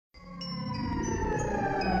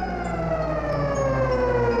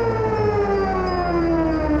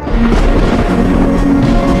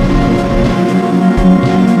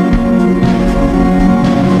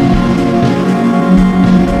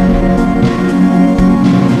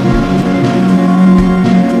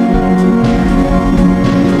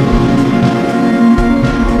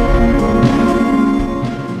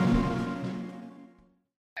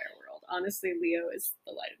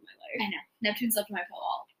Neptune slept on my pillow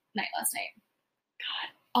all night last night. God.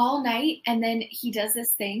 All night. And then he does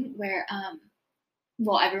this thing where,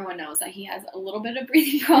 well, everyone knows that he has a little bit of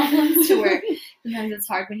breathing problems to where sometimes it's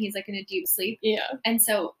hard when he's like in a deep sleep. Yeah. And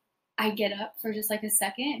so I get up for just like a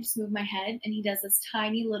second, just move my head, and he does this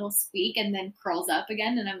tiny little squeak and then curls up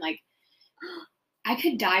again. And I'm like, I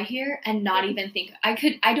could die here and not even think.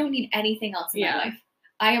 I don't need anything else in my life.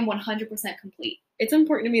 I am 100% complete. It's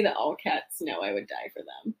important to me that all cats know I would die for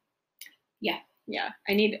them. Yeah. Yeah.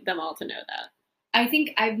 I need them all to know that. I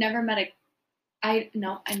think I've never met I've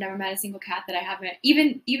never met a single cat that I haven't,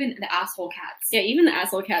 even the asshole cats. Yeah, even the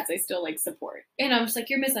asshole cats I still like support. And I'm just like,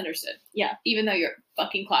 you're misunderstood. Yeah. Even though you're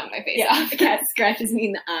fucking clogging my face. Yeah. The cat scratches me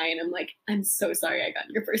in the eye and I'm like, I'm so sorry I got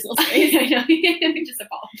in your personal space. I know. Just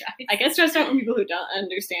apologize. I get stressed out when people who don't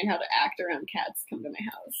understand how to act around cats come to my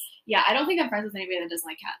house. Yeah, I don't think I'm friends with anybody that doesn't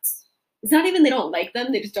like cats. It's not even they don't like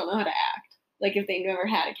them, they just don't know how to act. Like if they never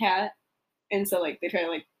had a cat and so like they try to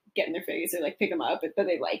like get in their face or like pick them up, but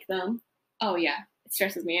they like them. Oh yeah. It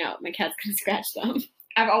stresses me out. My cat's gonna scratch them.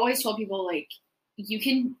 I've always told people like, you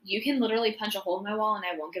can literally punch a hole in my wall and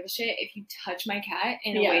I won't give a shit. If you touch my cat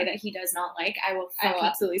in a way that he does not like, I will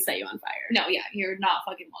absolutely set you on fire. No, yeah, you're not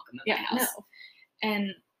fucking welcome in my house.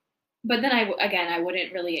 No. But then I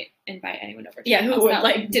wouldn't really invite anyone over to my house. Who would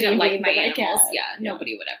like didn't like my animals. Cat. Yeah,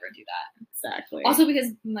 nobody would ever do that. Exactly. Also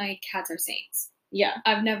because my cats are saints. Yeah.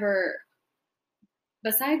 I've never,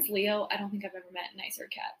 besides Leo, I don't think I've ever met nicer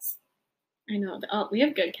cats. I know. We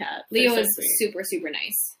have good cats. Leo is super, super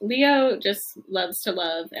nice. Leo just loves to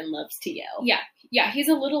love and loves to yell. Yeah. Yeah, he's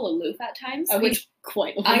a little aloof at times. Which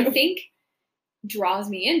quite aloof. I think draws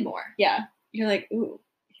me in more. Yeah. You're like, ooh,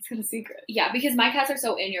 he's got a secret. Yeah, because my cats are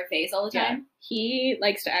so in your face all the time. Yeah. He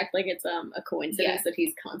likes to act like it's a coincidence that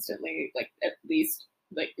he's constantly, like, at least,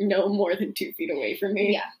 like, no more than 2 feet away from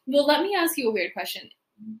me. Yeah. Well, let me ask you a weird question.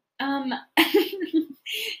 Do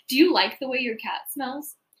you like the way your cat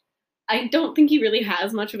smells? I don't think he really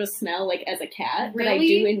has much of a smell, like, as a cat. Really? But I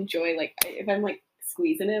do enjoy, like, if I'm, like,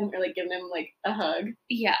 squeezing him or, like, giving him, like, a hug.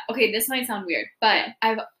 Yeah. Okay, this might sound weird, but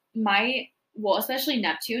especially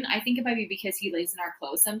Neptune, I think it might be because he lays in our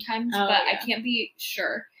clothes sometimes, but I can't be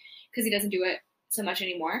sure because he doesn't do it so much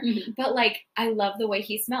anymore. Mm-hmm. But, like, I love the way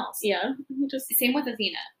he smells. Yeah. Same with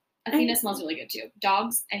Athena. Athena smells really good, too.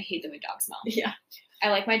 Dogs, I hate the way dogs smell. Yeah. I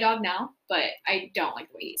like my dog now, but I don't like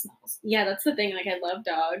the way he smells. Yeah, that's the thing. Like, I love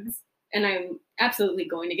dogs. And I'm absolutely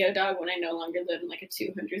going to get a dog when I no longer live in, like, a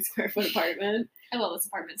 200 square foot apartment. I love this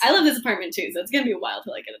apartment. I love this apartment, too, so it's going to be a while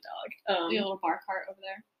till I get a dog. A little bar cart over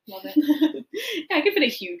there. Love it. Yeah, I could fit a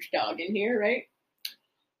huge dog in here, right?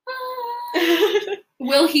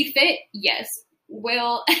 Will he fit? Yes.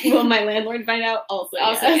 Will my landlord find out? Also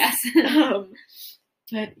yes.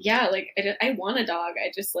 But, yeah, like, I want a dog.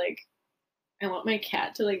 I just, like, I want my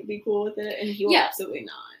cat to, like, be cool with it, and he will absolutely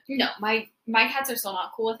not. No, my cats are still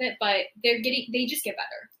not cool with it, but they just get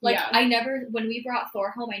better. Like, when we brought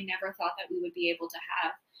Thor home, I never thought that we would be able to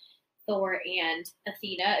have Thor and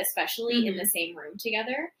Athena, especially in the same room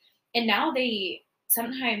together. And now they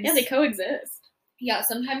sometimes... Yeah, they coexist. Yeah,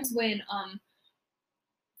 sometimes when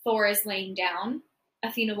Thor is laying down,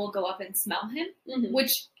 Athena will go up and smell him,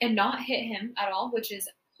 and not hit him at all, which is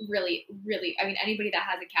really, really, I mean, anybody that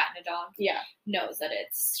has a cat and a dog knows that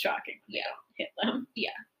it's shocking. Yeah. Hit them. Yeah.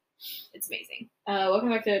 It's amazing. Welcome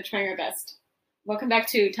back to Trying Our Best. Welcome back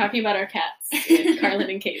to talking about our cats with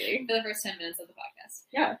Carlin and Kaylee. For the first 10 minutes of the podcast.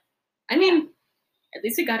 Yeah. I mean, at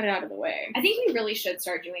least we got it out of the way. I think we really should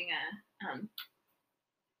start doing an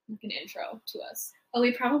intro to us. Oh,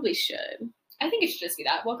 we probably should. I think it should just be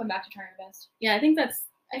that. Welcome back to Trying Our Best. Yeah, I think I've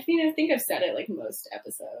said it like most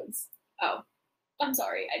episodes. Oh. I'm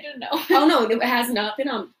sorry, I didn't know. Oh no, it has not been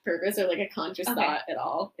on purpose or like a conscious thought at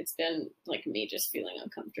all. It's been like me just feeling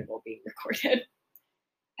uncomfortable being recorded.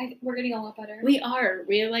 We're getting a lot better. We are.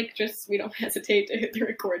 We don't hesitate to hit the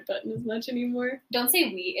record button as much anymore. Don't say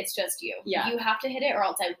we, it's just you. Yeah. You have to hit it or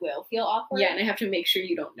else I will feel awkward. Yeah, and I have to make sure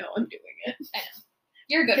you don't know I'm doing it. I know.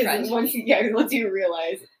 You're a good friend. Once you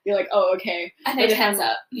realize, you're like, oh, okay. And then hands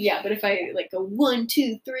up. Yeah, but if I like go 1,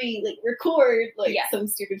 2, 3, like record, like some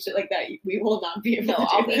stupid shit like that, we will not be able to do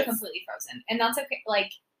I'll this. be completely frozen. And that's okay.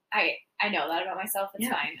 Like, I know that about myself. It's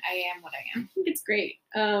fine. I am what I am. I think it's great.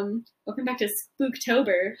 Welcome back to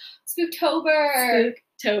Spooktober. Spooktober.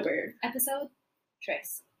 Episode?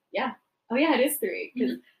 Trace. Yeah. Oh yeah, it is 3.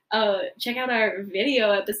 Because check out our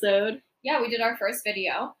video episode. Yeah, we did our first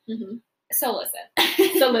video. Mm-hmm. So listen.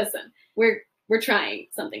 We're trying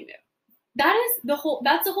something new. That's the whole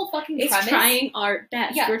fucking premise. It's trying our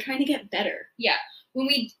best. Yeah. We're trying to get better. Yeah.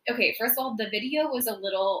 first of all, the video was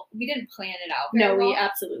we didn't plan it out. No, we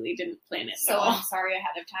absolutely didn't plan it. So I'm sorry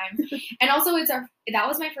ahead of time. And also that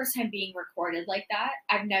was my first time being recorded like that.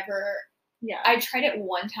 I tried it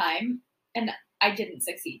one time and I didn't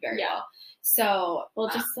succeed very well. So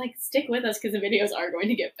just like stick with us because the videos are going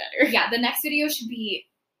to get better. Yeah, the next video should be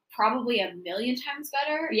probably 1,000,000 times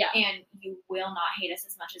better. Yeah. And you will not hate us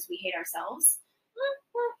as much as we hate ourselves.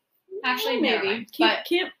 Actually, maybe.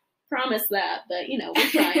 Can't promise that, but we're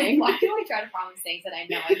trying. Why do I try to promise things that I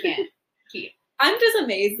know I can't keep? I'm just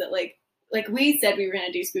amazed that like we said we were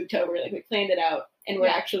gonna do Spooktober, like we planned it out and we're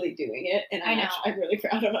actually doing it, and I'm really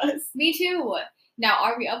proud of us. Me too. Now,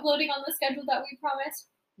 are we uploading on the schedule that we promised?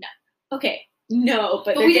 No. Okay. No,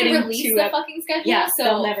 but we didn't release the fucking schedule, yeah, so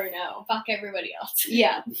they'll never know. Fuck everybody else.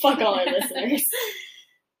 Yeah, fuck all our listeners.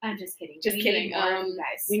 I'm just kidding. Just kidding.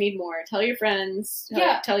 Guys. We need more. Tell your friends.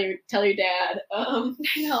 Tell your dad. I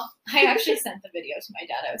know. I actually sent the video to my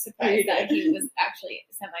dad. I was surprised that he was actually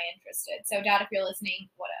semi-interested. So, Dad, if you're listening,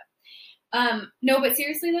 what up? No, but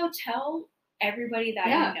seriously though, tell everybody that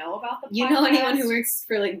you know about the podcast. You know anyone who works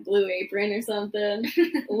for like Blue Apron or something?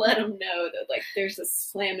 Let them know that like there's a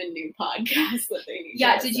slamming new podcast that they need.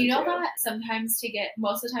 Yeah, did you know that most of the time to get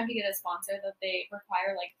a sponsor that they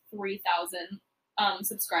require like 3,000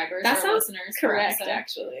 subscribers or listeners. Correct,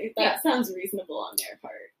 actually. That sounds reasonable on their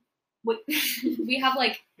part. We have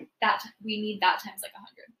like that. We need that times like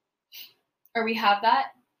 100, or we have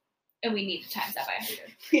that, and we need to times that by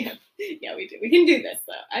 100. Yeah, we do. We can do this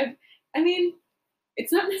though. I mean,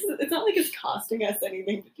 it's not like it's costing us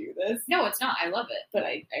anything to do this. No, it's not. I love it, but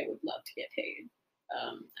I would love to get paid.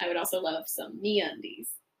 I would also love some MeUndies.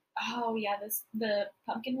 Oh yeah, the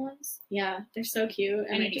pumpkin ones. Yeah, they're so cute.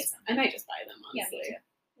 I might just buy them, honestly. Yeah,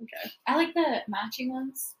 me too. Okay. I like the matching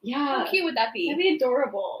ones. Yeah. How cute would that be? That'd be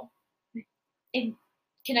adorable. And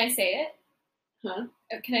can I say it? Huh?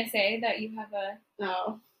 Can I say that you have a?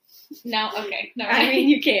 No. No. Okay. No. I mean,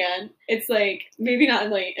 you can. It's like maybe not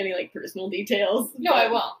in like any like personal details. No,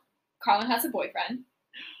 I won't. Carlin has a boyfriend.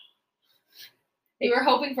 We were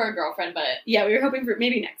hoping for a girlfriend, but yeah, we were hoping for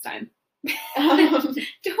maybe next time.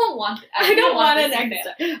 Don't want it. I don't want it next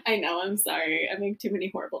time. I know. I'm sorry. I make too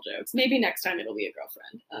many horrible jokes. Maybe next time it'll be a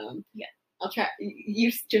girlfriend. Yeah. I'll try.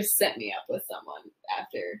 You just set me up with someone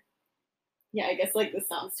after. Yeah, I guess like this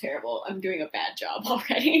sounds terrible. I'm doing a bad job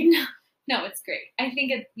already. No, it's great. I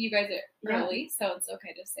think you guys are early, so it's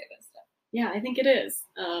okay to say this stuff. Yeah, I think it is.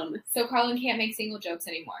 So Carlin can't make single jokes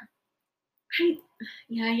anymore.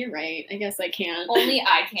 Yeah, you're right. I guess I can. Only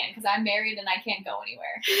I can, because I'm married and I can't go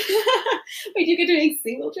anywhere. Wait, you get to make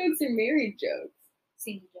single jokes or married jokes?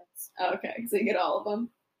 Single jokes. Oh, okay, so you get all of them?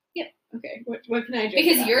 Yep. Okay, what can I do?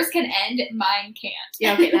 Because yours can end, mine can't.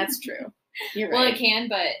 Yeah, okay, that's true. You're right. Well, it can,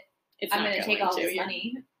 but I'm going to take all his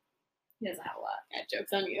money. He doesn't have a lot. Yeah,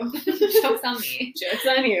 joke's on you. Joke's on me. Joke's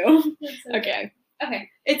on you. Okay.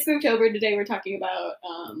 It's Spooktober. Today we're talking about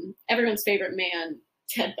everyone's favorite man,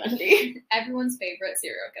 Ted Bundy. Everyone's favorite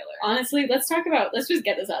serial killer. Honestly, let's just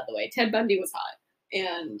get this out of the way. Ted Bundy was hot.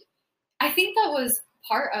 And I think that was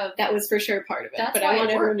that was for sure part of it. But I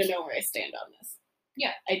want everyone to know where I stand on this.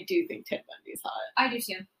 Yeah. I do think Ted Bundy's hot. I do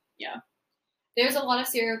too. Yeah. There's a lot of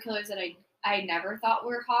serial killers that I never thought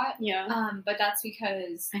were hot. Yeah. But that's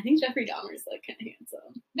because I think Jeffrey Dahmer's like kind of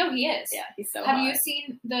handsome. No, he is. Yeah, he's so Have hot. you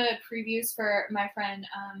seen the previews for my friend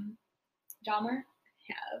Dahmer?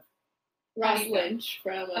 Have. Ross Lynch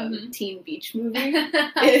from Teen Beach movie.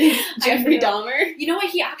 Jeffrey Dahmer. You know what?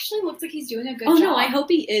 He actually looks like he's doing a good job. Oh no, I hope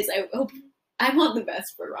he is. I want the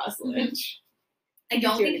best for Ross Lynch. I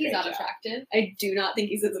don't think he's that attractive. I do not think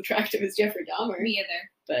he's as attractive as Jeffrey Dahmer. Me either.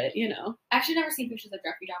 But, I've actually never seen pictures of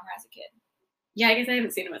Jeffrey Dahmer as a kid. Yeah, I guess I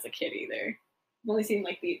haven't seen him as a kid either. I've only seen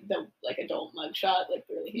like the like adult mugshot, like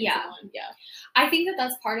the really handsome one. Yeah. I think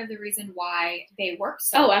that's part of the reason why they work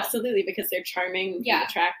so well. Absolutely, because they're charming and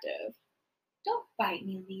attractive. Don't bite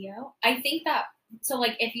me, Leo. I think that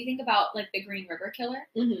like if you think about like the Green River Killer,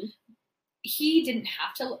 he didn't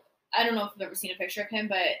have to. I don't know if you've ever seen a picture of him,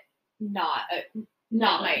 but he's not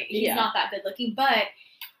that good looking, but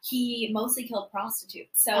he mostly killed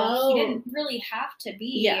prostitutes, so he didn't really have to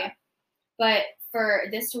be. Yeah. But for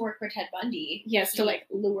this to work for Ted Bundy, to like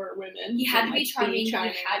lure women, he had to be charming. He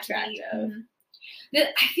had attractive. To be,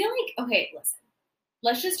 I feel like listen,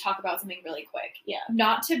 let's just talk about something really quick. Yeah.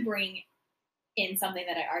 Not to bring in something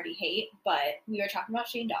that I already hate, but we were talking about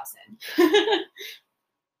Shane Dawson.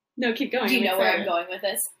 No, keep going. Do you know where I'm going with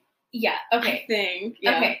this? Yeah. Okay. I think.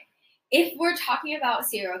 Yeah. Okay. If we're talking about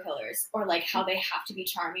serial killers or like how they have to be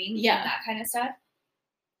charming and that kind of stuff,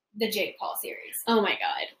 the Jake Paul series. Oh my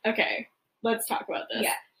God. Okay. Let's talk about this.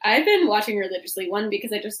 Yeah. I've been watching religiously, one,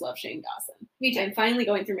 because I just love Shane Dawson. Me too. I'm finally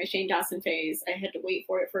going through my Shane Dawson phase. I had to wait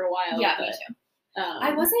for it for a while. Yeah, me too.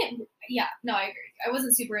 I wasn't. Yeah, no, I agree. I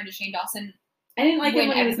wasn't super into Shane Dawson. I didn't like him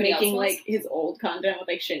when he was making like his old content with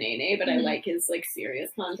like Shanae, but I like his like serious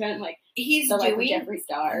content, like he's doing like Jeffree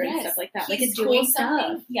Star and stuff like that. Like it's doing cool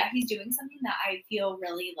something. Stuff. Yeah, he's doing something that I feel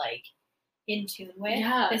really like in tune with.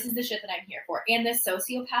 Yeah, this is the shit that I'm here for, and the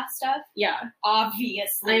sociopath stuff. Yeah,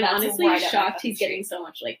 obviously. I'm honestly shocked he's getting so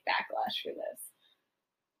much like backlash for this.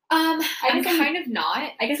 I'm kind of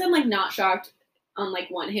not. I guess I'm like not shocked on like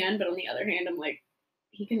one hand, but on the other hand, I'm like,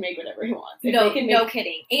 he can make whatever he wants. No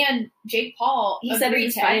kidding. And Jake Paul, he said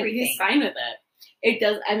he's fine. He's fine with it. It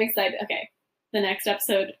does. I'm excited. Okay, the next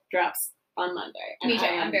episode drops on Monday. Me too.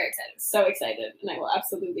 I'm very excited. So excited, and I will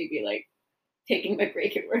absolutely be like taking my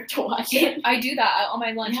break at work to watch it. I do that on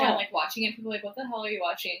my lunch. I'm like watching it. People are like, "What the hell are you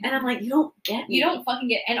watching?" And I'm like, "You don't get me. You don't fucking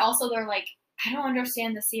get." And also, they're like, I don't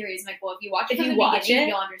understand the series. I'm like, well, if you watch it from the beginning,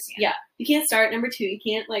 you'll understand. Yeah. You can't start number 2. You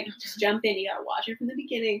can't, like, just jump in. You gotta watch it from the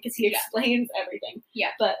beginning because he explains everything.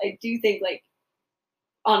 Yeah. But I do think, like,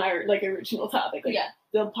 on our, like, original topic, like,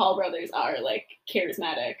 the Paul brothers are, like,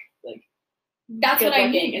 charismatic, like, that's what I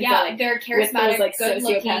mean. Yeah, so, like, they're charismatic, with those,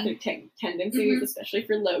 like, sociopathic tendencies, especially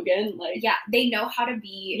for Logan. Like, yeah, they know how to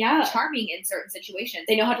be charming in certain situations.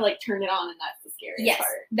 They know how to like turn it on, and that's the scariest part.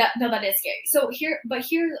 That is scary. So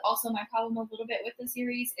here's also my problem a little bit with the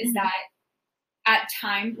series is that at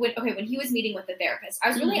time when he was meeting with the therapist, I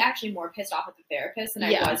was really actually more pissed off at the therapist than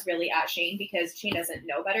I was really at Shane because Shane doesn't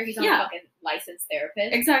know better. He's not a fucking licensed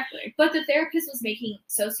therapist. Exactly. But the therapist was making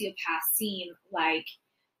sociopaths seem like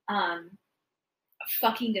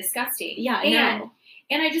fucking disgusting. Yeah, I know.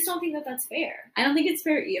 And I just don't think that that's fair. I don't think it's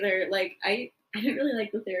fair either. Like, I didn't really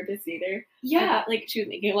like the therapist either. Yeah. Like, she was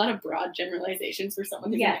making a lot of broad generalizations for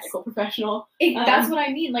someone who's a medical professional. That's what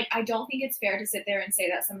I mean. Like, I don't think it's fair to sit there and say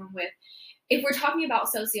that someone with, if we're talking about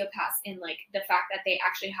sociopaths in, like, the fact that they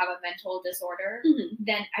actually have a mental disorder,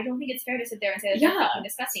 then I don't think it's fair to sit there and say that they're fucking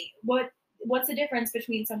disgusting. What's the difference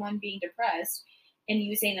between someone being depressed and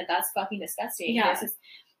you saying that that's fucking disgusting? Yeah.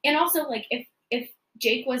 And also, like, if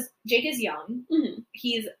Jake is young,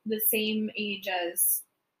 he's the same age as,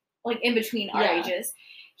 like, in between our ages,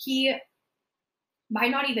 he might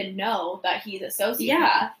not even know that he's a sociopath.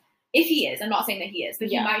 Yeah. If he is, I'm not saying that he is, but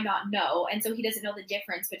he might not know, and so he doesn't know the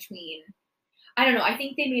difference between, I don't know, I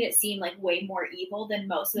think they made it seem like way more evil than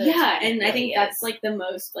most of the time. And really I think that's like the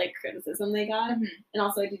most like criticism they got. And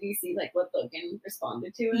also, did you see like what Logan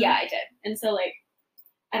responded to him? Yeah, I did. And so like,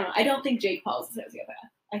 I don't know, I don't think Jake Paul's a sociopath.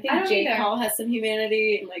 I think Jake Paul has some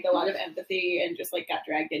humanity and like a lot of empathy and just like got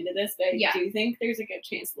dragged into this, but I do think there's a good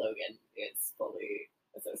chance Logan is fully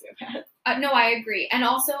a sociopath. No, I agree. And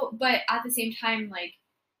also, but at the same time, like,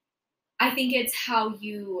 I think it's how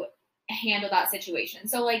you handle that situation.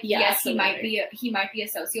 So like, yes, absolutely. he might be a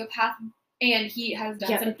sociopath, and he has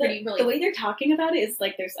done some pretty really. The way they're talking about it is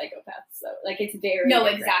like they're psychopaths. So like, it's very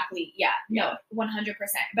different. Exactly. Yeah. No, 100%.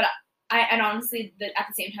 But and honestly, at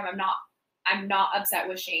the same time, I'm not upset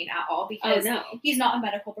with Shane at all because he's not a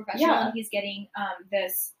medical professional and he's getting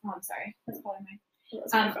this. Oh, I'm sorry. That's probably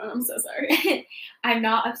my phone. I'm so sorry. I'm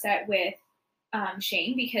not upset with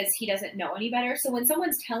Shane because he doesn't know any better. So when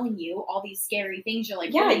someone's telling you all these scary things, you're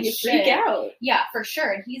like, you freak out. Yeah, for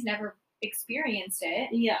sure. And he's never experienced it.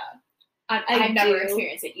 Yeah. I've never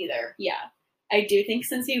experienced it either. Yeah. I do think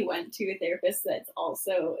since he went to a therapist that's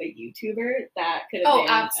also a YouTuber, that could have been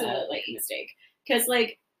absolutely. Like a mistake. Because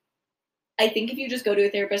like, I think if you just go to a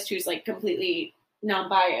therapist who's like completely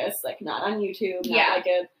non-biased, like not on YouTube, not like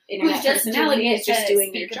a internet personality, who's just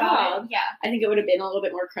doing their job, I think it would have been a little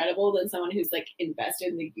bit more credible than someone who's like invested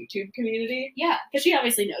in the YouTube community. Yeah, because she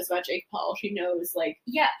obviously knows about Jake Paul. She knows like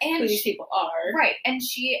and who these people are, right? And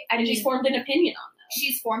she's formed an opinion on them.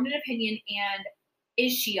 She's formed an opinion, and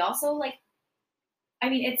is she also like? I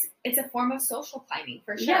mean, it's a form of social climbing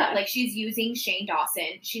for sure. Yeah. Like she's using Shane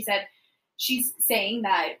Dawson. She said she's saying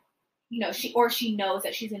that. You know, she knows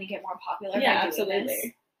that she's going to get more popular by doing this.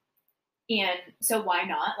 And so why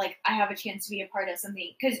not? Like, I have a chance to be a part of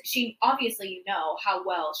something. Because she, obviously, you know how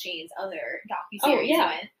well Shane's other docuseries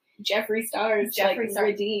went. Jeffree Star's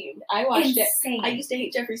redeemed. I watched it. I used to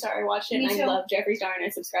hate Jeffree Star. I watched it and I love Jeffree Star and I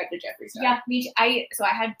subscribed to Jeffree Star. Yeah, me too. So I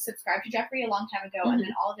had subscribed to Jeffree a long time ago and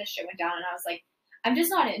then all of this shit went down and I was like, I'm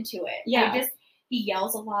just not into it. Yeah. He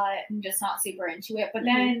yells a lot. I'm just not super into it. But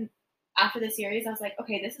then after the series, I was like,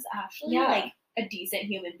 okay, this is actually like a decent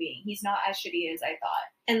human being. He's not as shitty as I thought.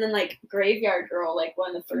 And then like Graveyard Girl, like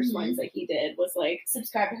one of the first ones that he did was like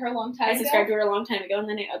subscribed to her a long time ago. I subscribed to her a long time ago and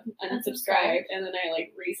then I unsubscribed and then I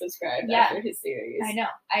like resubscribed after his series. I know.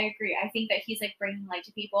 I agree. I think that he's like bringing light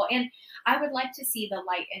to people and I would like to see the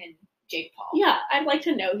light in Jake Paul. Yeah, I'd like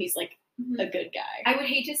to know he's like a good guy. I would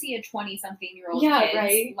hate to see a 20-something-year-old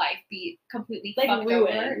kid's life be completely fucked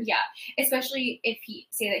ruined. Over. Yeah, especially if he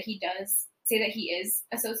say that he is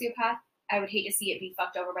a sociopath. I would hate to see it be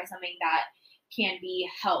fucked over by something that can be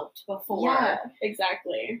helped before. Yeah,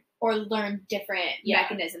 exactly. Or learn different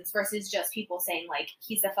mechanisms versus just people saying, like,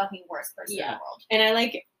 he's the fucking worst person in the world. And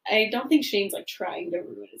I don't think Shane's, like, trying to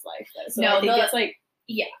ruin his life, though. So no, I think it's, like...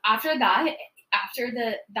 Yeah, after that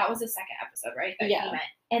was the second episode, right? That he went.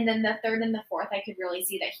 And then the third and the fourth, I could really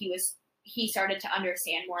see that he started to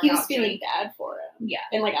understand more. He was feeling bad for him. Yeah.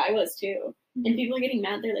 And, like, I was, too. Mm-hmm. And people are getting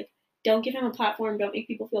mad. They're like, don't give him a platform. Don't make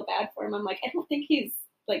people feel bad for him. I'm like, I don't think he's,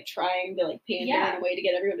 like, trying to, like, pander in a way to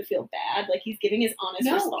get everyone to feel bad. Like, he's giving his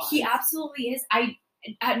honest response. No, he absolutely is.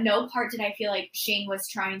 At no part did I feel like Shane was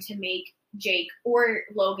trying to make Jake or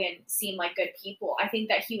Logan seem like good people. I think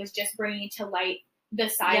that he was just bringing to light the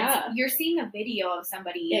sides. Yeah. You're seeing a video of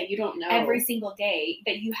somebody you don't know every single day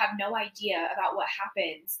that you have no idea about what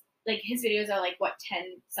happens. Like, his videos are like, 10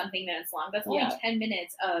 something minutes long. That's only 10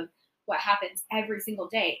 minutes of what happens every single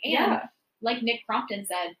day. And like Nick Crompton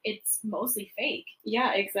said, it's mostly fake.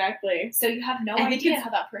 Yeah, exactly. So you have no idea how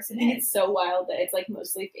that person is. I think it's so wild that it's, like,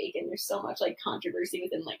 mostly fake and there's so much, like, controversy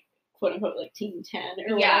within, like, quote unquote, like, Team 10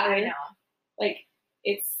 or whatever. Yeah, I know. Like,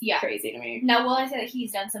 it's crazy to me. Now, will I say that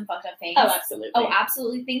he's done some fucked up things? Oh, absolutely. Oh,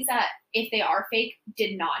 absolutely. Things that, if they are fake,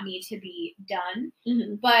 did not need to be done.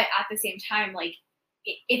 Mm-hmm. But at the same time, like,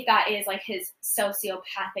 if that is, like, his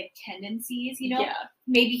sociopathic tendencies,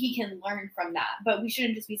 maybe he can learn from that. But we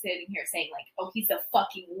shouldn't just be sitting here saying, like, oh, he's the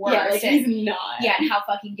fucking worst. Yeah, like, he's not. Yeah, and how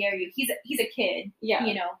fucking dare you. He's a kid. Yeah.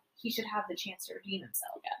 He should have the chance to redeem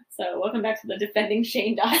himself. Yeah. So welcome back to the Defending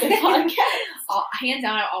Shane Dawson podcast. Hands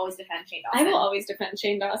down, I always defend Shane Dawson. I will always defend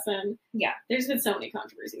Shane Dawson. Yeah. There's been so many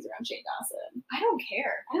controversies around Shane Dawson. I don't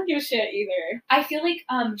care. I don't give a shit either. I feel like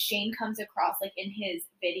Shane comes across, like, in his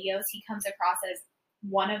videos, he comes across as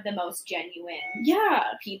one of the most genuine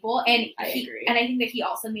people. And I agree. And I think that he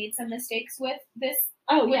also made some mistakes with this.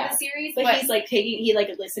 The series, but he's, like, he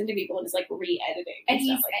listened to people and is, like, re-editing and he's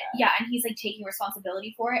stuff like that. And he's, like, taking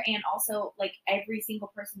responsibility for it, and also, like, every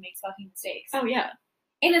single person makes fucking mistakes. Oh yeah,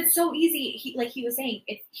 and it's so easy. He was saying,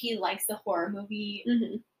 if he likes the horror movie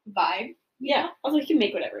vibe, also he can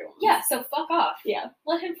make whatever he wants. Yeah, so fuck off. Yeah,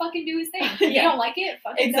 let him fucking do his thing. If you don't like it,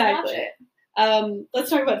 fucking don't watch it. Let's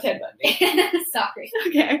talk about Ted Bundy. Sorry.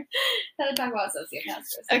 Okay. Let's talk about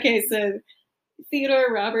sociopaths. Okay, so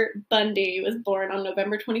Theodore Robert Bundy was born on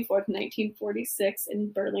November 24th, 1946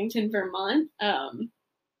 in Burlington, Vermont.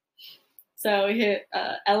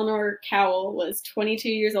 Eleanor Cowell was 22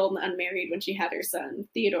 years old and unmarried when she had her son,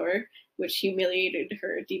 Theodore, which humiliated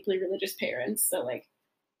her deeply religious parents. So, like,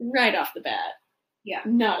 right off the bat,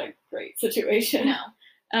 not a great situation.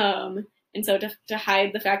 No. And so to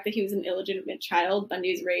hide the fact that he was an illegitimate child,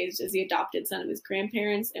 Bundy was raised as the adopted son of his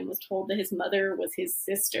grandparents and was told that his mother was his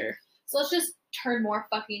sister. So let's just turn more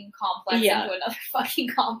fucking complex into another fucking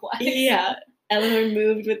complex. Yeah. Eleanor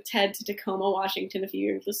moved with Ted to Tacoma, Washington a few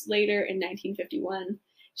years later in 1951.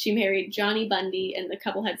 She married Johnny Bundy, and the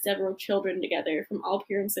couple had several children together. From all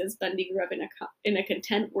appearances, Bundy grew up in a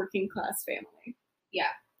content working-class family.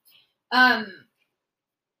 Yeah.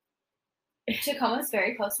 Tacoma is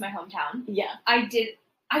very close to my hometown. Yeah.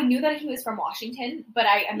 I knew that he was from Washington, but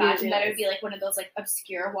I imagined that it would be, like, one of those, like,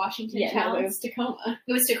 obscure Washington towns. No, it was Tacoma.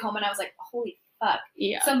 It was Tacoma, and I was like, holy fuck.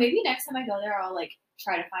 Yeah. So maybe next time I go there, I'll, like,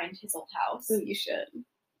 try to find his old house. Ooh, you should.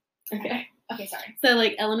 Okay. Okay, sorry. So,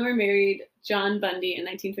 like, Eleanor married John Bundy in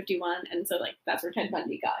 1951, and so, like, that's where Ted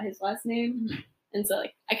Bundy got his last name. Mm-hmm. And so,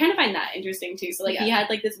 like, I kind of find that interesting, too. So, like, he had,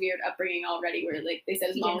 like, this weird upbringing already where, like, they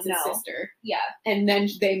said his mom was his sister. Yeah. And then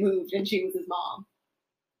they moved, and she was his mom.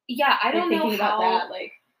 Yeah, I don't know how... about that,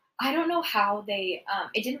 like... I don't know how they,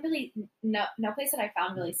 it didn't really, no place that I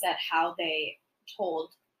found really said how they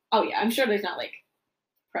told. Oh yeah, I'm sure there's not, like,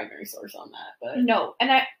 primary source on that, but. No,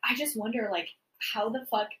 and I just wonder, like, how the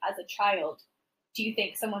fuck as a child do you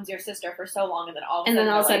think someone's your sister for so long and then all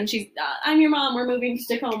of a sudden she's, I'm your mom, we're moving to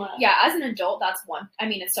Tacoma. Yeah, as an adult, that's one, I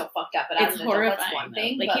mean, it's so fucked up, but as an adult, that's one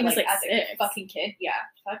thing. Like, but, he was, like, as 6. a fucking kid, yeah,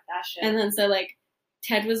 fuck that shit. And then, so, like,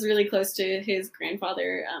 Ted was really close to his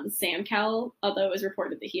grandfather, Sam Cowell, although it was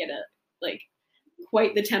reported that he had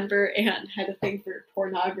quite the temper and had a thing for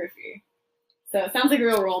pornography. So it sounds like a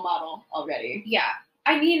real role model already. Yeah.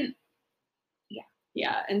 I mean, yeah.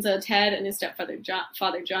 Yeah, and so Ted and his stepfather,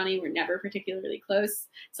 Father Johnny, were never particularly close.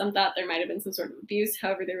 Some thought there might have been some sort of abuse.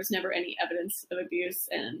 However, there was never any evidence of abuse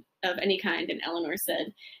and of any kind, and Eleanor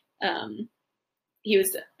said he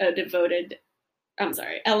was a devoted... I'm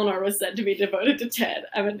sorry, Eleanor was said to be devoted to Ted.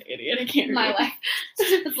 I'm an idiot. I can't read. My life.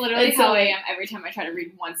 That's literally how I am every time I try to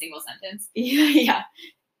read one single sentence. Yeah.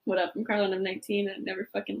 What up? I'm Carlin. I'm 19 and never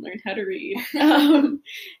fucking learned how to read.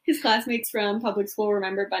 His classmates from public school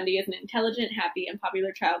remember Bundy as an intelligent, happy, and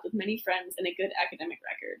popular child with many friends and a good academic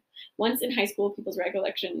record. Once in high school, people's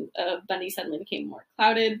recollection of Bundy suddenly became more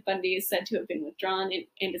clouded. Bundy is said to have been withdrawn,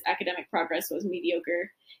 and his academic progress was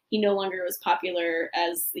mediocre. He no longer was popular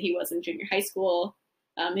as he was in junior high school.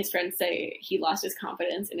 His friends say he lost his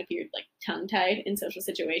confidence and appeared like tongue-tied in social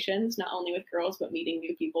situations, not only with girls, but meeting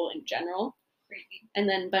new people in general. And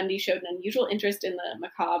then Bundy showed an unusual interest in the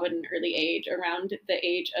macabre at an early age. Around the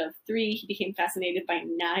age of 3, he became fascinated by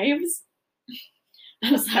knives.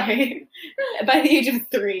 I'm sorry. By the age of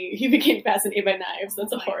 3, he became fascinated by knives.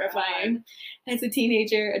 That's horrifying. God. As a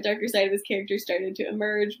teenager, a darker side of his character started to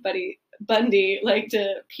emerge. Bundy liked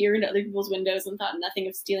to peer into other people's windows and thought nothing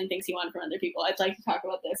of stealing things he wanted from other people. I'd like to talk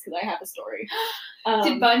about this because I have a story.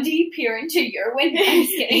 Did Bundy peer into your window? I'm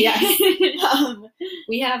just kidding. Yes.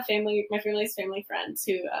 We have my family's family friends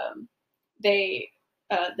who, the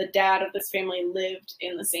dad of this family lived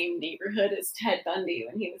in the same neighborhood as Ted Bundy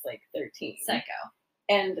when he was like 13. Psycho.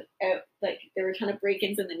 And there were a ton of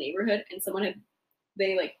break-ins in the neighborhood, and someone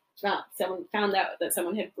found out that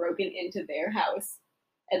someone had broken into their house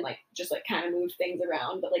and like just like kind of moved things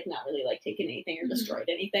around, but like not really like taken anything or destroyed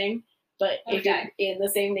anything. But if you're in the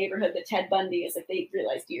same neighborhood that Ted Bundy is, like they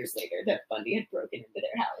realized years later that Bundy had broken into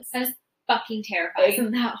their house. That is fucking terrifying.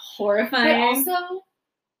 Isn't that horrifying? But also,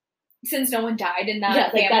 since no one died in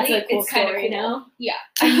that family, that's a cool it's kind of story, cool. Now. Yeah,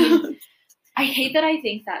 I mean, I hate that I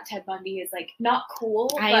think that Ted Bundy is like not cool,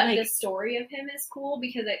 but the story of him is cool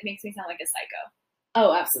because it makes me sound like a psycho.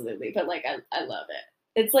 Oh, absolutely. But like I love it.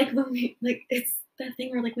 It's like when it's that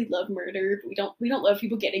thing where like we love murder, but we don't love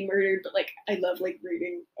people getting murdered, but like I love like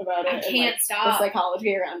reading about it. I can't stop the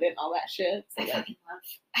psychology around it and all that shit. So, I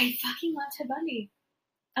fucking love Ted Bundy.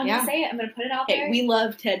 I'm gonna say it. I'm gonna put it out there. We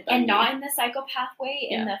love Ted Bundy, and not in the psychopath way,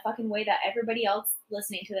 in the fucking way that everybody else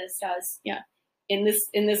listening to this does. Yeah. In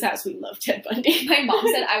this house, we love Ted Bundy. My mom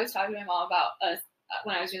said I was talking to my mom about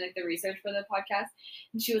when I was doing like the research for the podcast,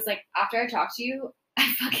 and she was like, "After I talked to you,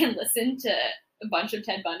 I fucking listened to a bunch of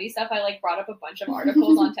Ted Bundy stuff. I like brought up a bunch of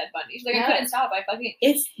articles on Ted Bundy. She's like, I couldn't stop.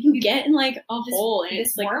 You get in like a hole, and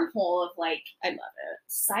it's like wormhole of like I love it,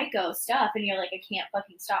 psycho stuff, and you're like, I can't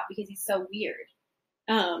fucking stop because he's so weird.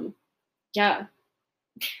 Yeah.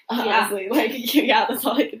 Honestly, that's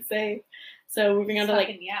all I could say. So moving on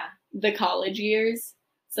to the college years.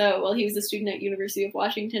 So while he was a student at University of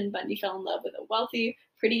Washington, Bundy fell in love with a wealthy,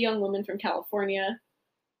 pretty young woman from California.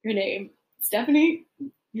 Her name, Stephanie.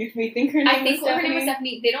 We think her name her name was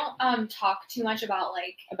Stephanie. They don't talk too much about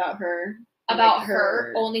her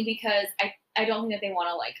only because I don't think that they want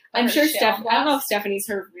to like. I'm sure I don't know if Stephanie's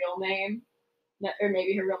her real name, or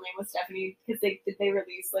maybe her real name was Stephanie because did they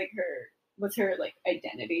release like was her like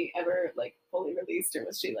identity ever like fully released, or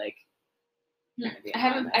was she like? I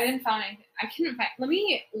didn't find anything. I couldn't find. Let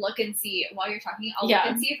me look and see while you're talking. I'll look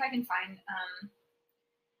and see if I can find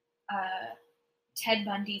Ted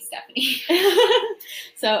Bundy Stephanie.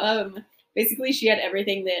 So basically she had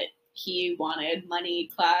everything that he wanted: money,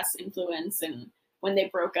 class, influence, and when they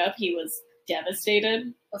broke up he was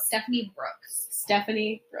devastated. Well, Stephanie Brooks.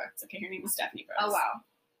 Okay, her name was Stephanie Brooks. Oh wow.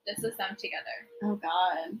 This is them together. Oh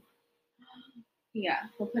god. Yeah.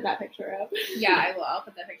 We'll put that picture up. Yeah, I will. I'll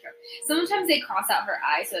put that picture up. Sometimes they cross out her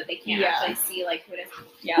eyes so that they can't actually see like who it is.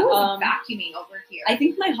 Yeah. Who's vacuuming over here? I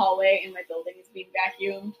think my hallway in my building is being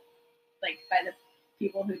vacuumed like by the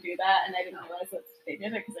people who do that, and I didn't realize that they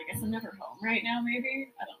did it because I guess I'm never home right now,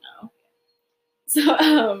 maybe. I don't know.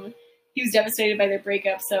 So he was devastated by their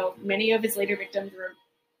breakup, so many of his later victims were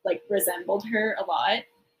like resembled her a lot.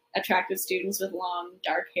 Attractive students with long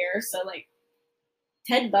dark hair. So like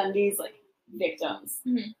Ted Bundy's like victims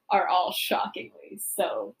are all shockingly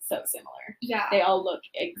so similar. Yeah. They all look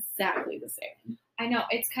exactly the same. I know.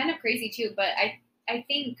 It's kind of crazy too, but I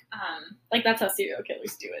think like that's how serial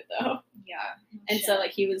killers do it though. Yeah. And so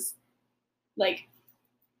like he was like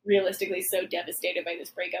realistically so devastated by this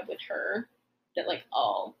breakup with her that like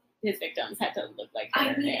all his victims had to look like her.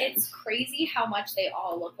 I mean, it's crazy how much they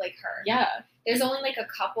all look like her. Yeah. There's only like a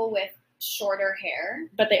couple with shorter hair.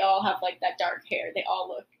 But they all have like that dark hair. They all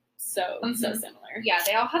look so similar. Yeah,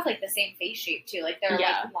 they all have like the same face shape too. Like they're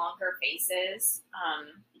like longer faces.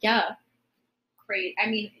 Yeah. Great. I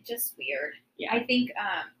mean, just weird. Yeah. I think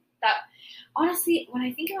that honestly, when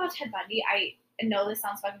I think about Ted Bundy, I know this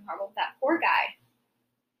sounds fucking horrible, but that poor guy.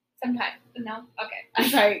 Sometimes. No? Okay. I'm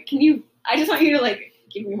sorry. I just want you to like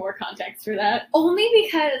give me more context for that. Only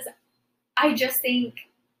because I just think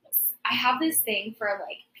I have this thing for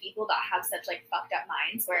like people that have such like fucked up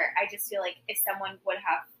minds where I just feel like if someone would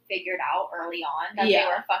have figured out early on that they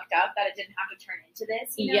were fucked up, that it didn't have to turn into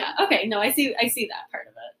this. You know? Yeah. Okay. No, I see that part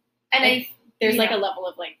of it. And like, there's like a level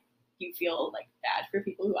of like you feel like bad for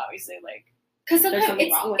people who obviously like because sometimes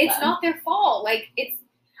it's not their fault. Like it's.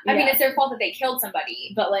 I mean, it's their fault that they killed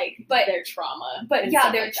somebody, but their trauma. But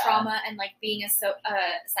yeah, their trauma and like being a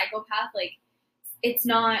psychopath, like it's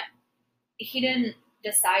not. He didn't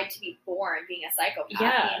decide to be born being a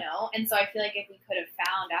psychopath, you know. And so I feel like if we could have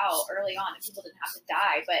found out early on, if people didn't have to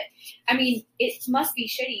die, but I mean, it must be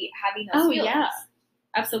shitty having those feelings. Yeah,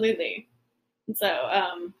 absolutely. So,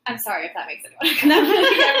 I'm sorry if that makes anyone.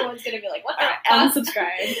 Everyone's gonna be like, "What the fuck?"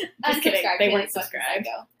 Unsubscribe. Just kidding. They weren't subscribed.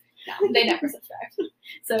 No, they never subscribed.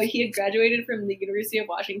 So he had graduated from the University of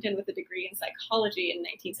Washington with a degree in psychology in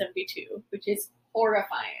 1972, which is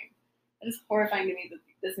horrifying. It is horrifying to me that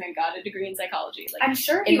this man got a degree in psychology. Like, I'm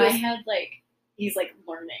sure in my head, like he's like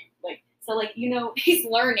learning, like so, like you know, he's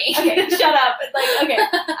learning. Okay, shut up. Like,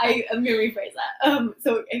 okay, I'm gonna rephrase that.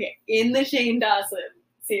 So, okay, in the Shane Dawson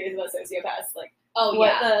series about sociopaths, like,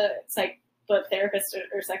 the therapist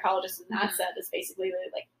or psychologist in that set is basically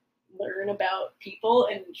like learn about people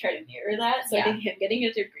and try to mirror that. So I think him getting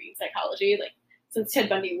a degree in psychology, like since Ted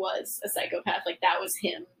Bundy was a psychopath, like that was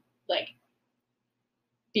him like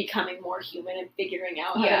becoming more human and figuring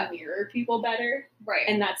out how to mirror people better. Right.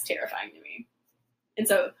 And that's terrifying to me. And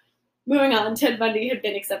so moving on, Ted Bundy had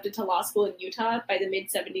been accepted to law school in Utah. By the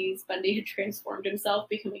mid-70s, Bundy had transformed himself,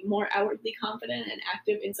 becoming more outwardly confident and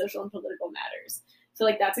active in social and political matters. So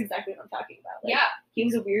like that's exactly what I'm talking about. Like, he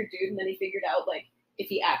was a weird dude and then he figured out like if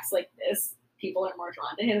he acts like this, people are more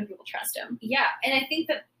drawn to him and people trust him. Yeah, and I think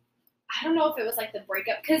that, I don't know if it was like the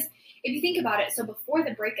breakup, because if you think about it, so before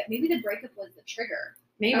the breakup, maybe the breakup was the trigger.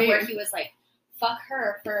 Maybe. Where he was like, fuck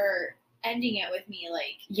her for ending it with me,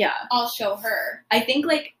 like, yeah, I'll show her. I think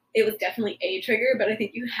like it was definitely a trigger, but I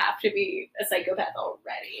think you have to be a psychopath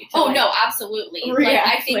already. Oh, like, no, absolutely. Like,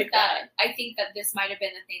 I think that this might have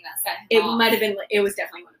been the thing that set him off. It might have been, it was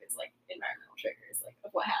definitely one of his like environmental triggers, like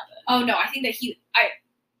of what happened. Oh no, I think that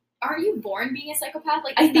aren't you born being a psychopath?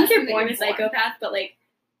 Like, I think you're born a psychopath, but like,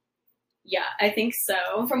 yeah, I think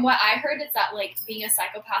so. From what I heard, it's that like being a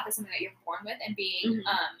psychopath is something that you're born with, and being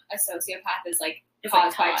a sociopath is like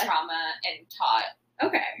caused by trauma and taught.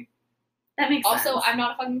 Okay, that makes sense. Also, I'm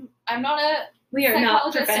not a. We are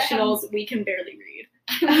not professionals. We can barely read.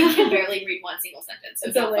 We can barely read one single sentence,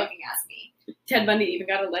 so don't fucking ask me. Ted Bundy even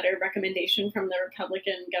got a letter of recommendation from the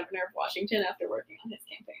Republican governor of Washington after working on his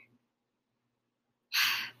campaign.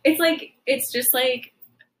 It's like, it's just like,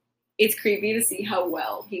 it's creepy to see how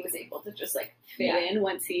well he was able to just like fit in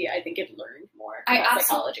once he, I think, had learned more about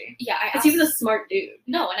psychology. Yeah, because he was a smart dude.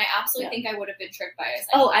 No, and I absolutely think I would have been tricked by a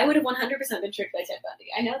psychopath. Oh, I would have 100% been tricked by Ted Bundy.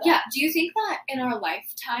 I know that. Yeah. Do you think that in our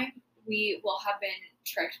lifetime we will have been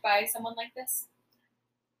tricked by someone like this?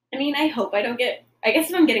 I mean, I hope I don't get. I guess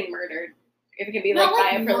if I'm getting murdered, if it could be like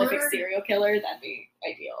by a prolific serial killer, that'd be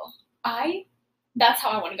ideal. That's how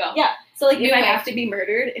I want to go. Yeah. So like, if I have to be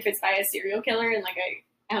murdered, if it's by a serial killer, and like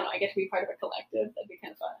I don't know, I get to be part of a collective, that'd be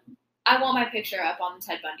kind of fun. I want my picture up on the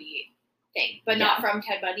Ted Bundy thing, but not from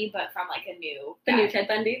Ted Bundy, but from like a new new Ted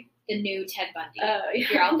Bundy. The new Ted Bundy.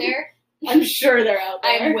 If you're out there, I'm sure they're out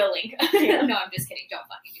there. I'm willing. No, I'm just kidding. Don't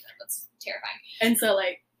fucking do that. That's terrifying. And so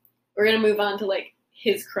like, we're gonna move on to like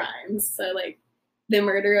his crimes. So like, the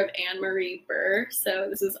murder of Anne Marie Burr. So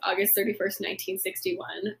this is August 31st, 1961.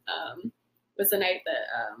 Was the night that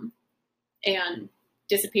Anne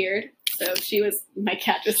disappeared. So my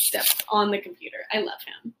cat just stepped on the computer. I love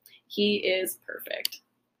him. He is perfect.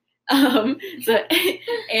 So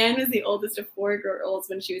Anne was the oldest of 4 girls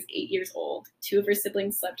when she was 8 years old. 2 of her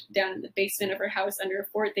siblings slept down in the basement of her house under a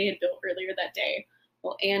fort they had built earlier that day,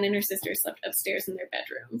 while Anne and her sister slept upstairs in their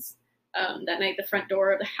bedrooms. That night, the front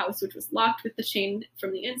door of the house, which was locked with the chain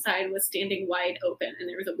from the inside, was standing wide open, and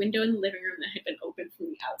there was a window in the living room that had been opened from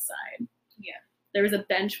the outside. Yeah. There was a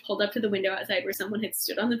bench pulled up to the window outside where someone had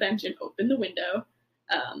stood on the bench and opened the window.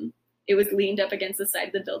 It was leaned up against the side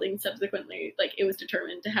of the building. Subsequently, like, it was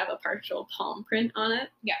determined to have a partial palm print on it.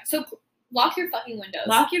 Yeah, so lock your fucking windows.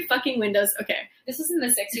 Lock your fucking windows. Okay. This was in the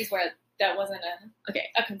 60s where that wasn't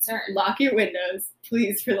a concern. Lock your windows,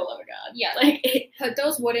 please, for the love of God. Yeah, like, put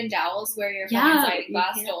those wooden dowels where your fucking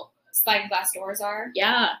sliding glass doors are.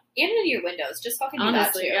 Yeah. And into your windows. Just fucking do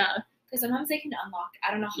that, too. Yeah. Because sometimes they can unlock.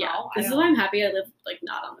 I don't know how. This is why I'm happy I live, like,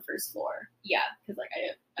 not on the first floor. Yeah. Because, like,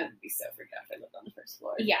 I would be so freaked out if I lived on the first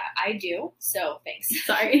floor. Yeah, I do. So, thanks.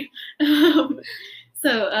 Sorry.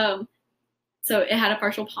 So it had a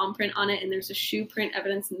partial palm print on it, and there's a shoe print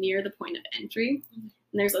evidence near the point of entry.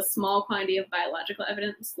 And there's a small quantity of biological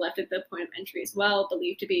evidence left at the point of entry as well,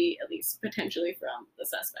 believed to be at least potentially from the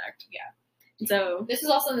suspect. Yeah. So this is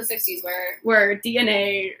also in the 60s where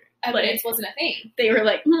DNA evidence wasn't a thing. They were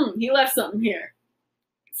like, he left something here.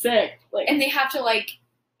 Sick. Like, and they have to like,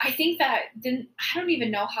 I think that I don't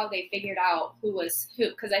even know how they figured out who was who,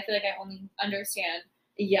 because I feel like I only understand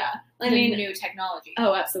new technology.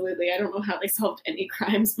 Oh, absolutely. I don't know how they solved any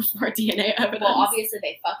crimes before DNA evidence. Well, obviously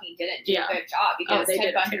they fucking didn't do a good job, because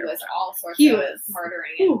Ted Bundy was all sorts of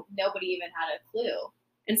murdering, and nobody even had a clue.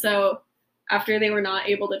 And so after they were not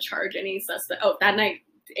able to charge any suspect, that night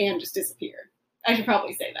Anne just disappeared. I should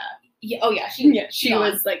probably say that. Yeah. Oh yeah. She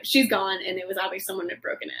was like, she's gone, and it was obvious someone had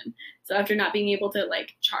broken in. So after not being able to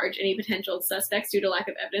like charge any potential suspects due to lack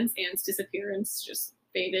of evidence, Anne's disappearance just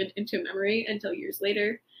faded into memory until years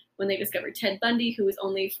later, when they discovered Ted Bundy, who was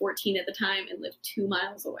only 14 at the time and lived 2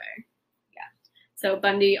 miles away. Yeah. So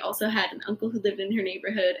Bundy also had an uncle who lived in her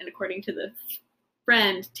neighborhood, and according to the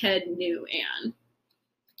friend, Ted knew Anne.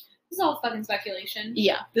 This is all fucking speculation.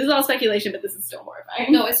 Yeah, this is all speculation, but this is still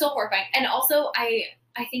horrifying. No, it's still horrifying. And also, I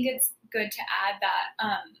think it's good to add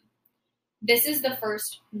that this is the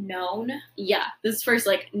first known. Yeah, this is first,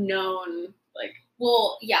 like, known, like...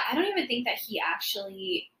 Well, yeah, I don't even think that he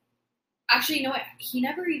actually, you know what? He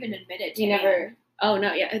never even admitted to Anne. Oh,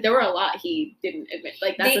 no, yeah. There were a lot he didn't admit.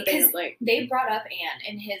 Like, that's the thing. Like, they brought up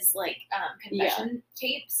Anne in his, like, confession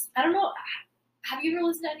tapes. I don't know. Have you ever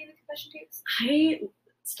listened to any of the confession tapes? I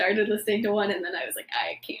started listening to one, and then I was like,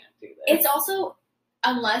 I can't do this. It's also,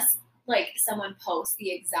 unless, like, someone posts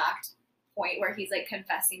the exact point where he's, like,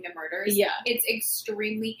 confessing to murders. Yeah.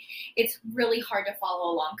 It's really hard to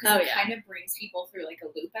follow along, because it kind of brings people through, like, a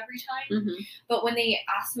loop every time. Mm-hmm. But when they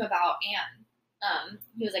asked him about Anne,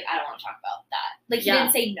 he was like, I don't want to talk about that. Like, he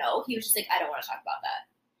didn't say no. He was just like, I don't want to talk about that.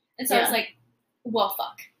 And so I was like, well,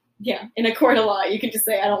 fuck. Yeah. In a court of law, you can just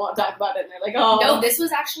say, I don't want to talk about it. And they're like, oh. No, this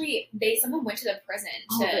was actually, someone went to the prison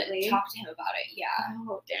to talk to him about it. Yeah.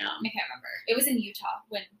 Oh, damn. I can't remember. It was in Utah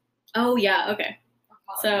when. Oh, yeah. Okay.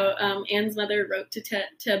 So Anne's mother wrote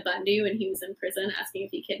to Bundy when he was in prison, asking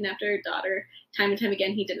if he kidnapped her daughter. Time and time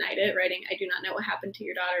again, he denied it, writing, I do not know what happened to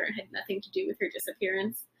your daughter and had nothing to do with her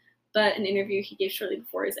disappearance. But an interview he gave shortly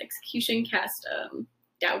before his execution cast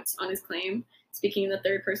doubts on his claim. Speaking in the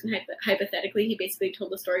third person hypothetically, he basically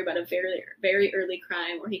told the story about a very, very early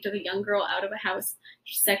crime where he took a young girl out of a house,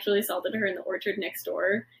 sexually assaulted her in the orchard next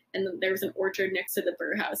door, and there was an orchard next to the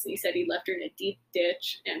Burr house, and he said he left her in a deep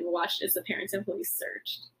ditch and watched as the parents and police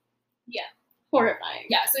searched. Yeah. Horrifying.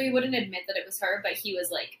 Yeah, so he wouldn't admit that it was her, but he was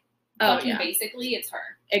like, basically, it's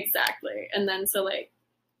her. Exactly. And then, so, like,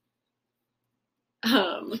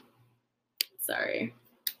 sorry.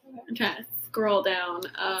 I'm trying to scroll down.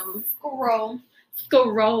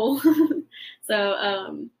 Scroll.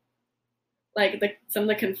 So, like, some of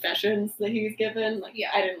the confessions that he's given, like,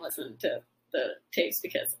 I didn't listen to the tapes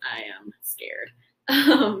because I am scared.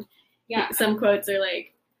 Some quotes are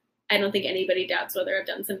like, I don't think anybody doubts whether I've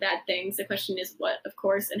done some bad things. The question is what, of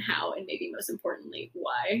course, and how, and maybe most importantly,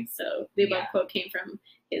 why. So the above quote came from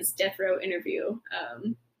his death row interview.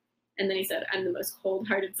 And then he said, I'm the most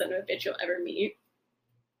cold-hearted son of a bitch you'll ever meet.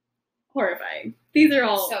 Horrifying. These are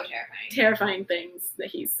all so terrifying things that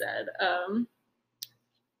he said.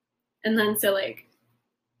 And then, so, like,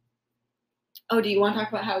 do you want to talk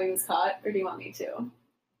about how he was caught, or do you want me to?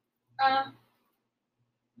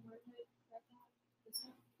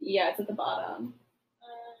 Yeah, it's at the bottom.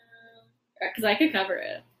 Because I could cover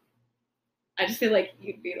it. I just feel like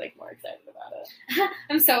you'd be, like, more excited about it.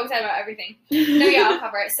 I'm so excited about everything. No, yeah, I'll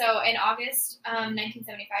cover it. So, in August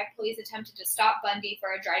 1975, police attempted to stop Bundy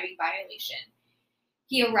for a driving violation.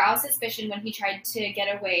 He aroused suspicion when he tried to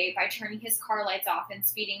get away by turning his car lights off and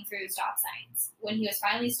speeding through stop signs. When he was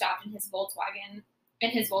finally stopped in his Volkswagen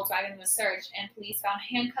was searched, and police found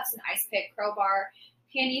handcuffs, an ice pick, crowbar,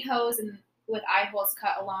 pantyhose, and with eye holes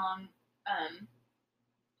cut along,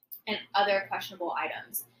 and other questionable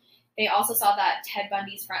items. They also saw that Ted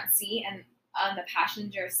Bundy's front seat and on the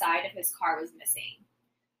passenger side of his car was missing.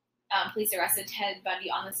 Police arrested Ted Bundy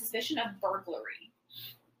on the suspicion of burglary.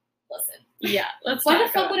 Listen. Yeah, let's Why the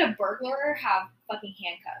fuck would a burglar have fucking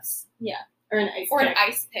handcuffs? Yeah. Or an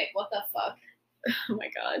ice pick. What the fuck? Oh my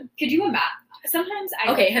god. Could you imagine? Sometimes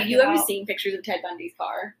I Okay, have you ever seen pictures of Ted Bundy's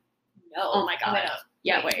car? No. Oh my god.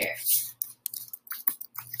 Yeah, wait.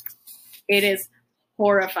 It is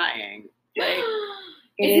horrifying. Like,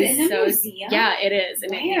 it is in a museum? Yeah, it is.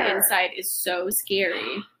 And Where? the inside is so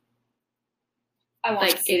scary. I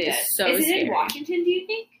want to see it. Is so it scary. In Washington, do you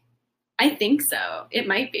think? I think so. It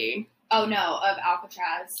might be. Oh, no, of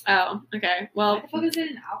Alcatraz. Oh, okay. Well, why the fuck is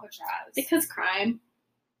it in Alcatraz? Because crime.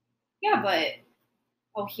 Yeah, but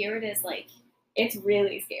Oh, here it is. Like, it's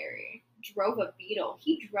really scary. Drove a Beetle.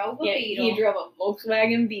 He drove a Beetle. He drove a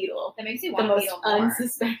Volkswagen Beetle. That makes me want the a most Beetle more.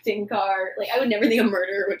 Unsuspecting car. Like, I would never think a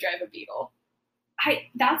murderer would drive a Beetle.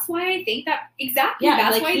 That's why I think that exactly. Yeah,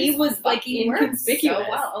 that's like why he was like inconspicuous. So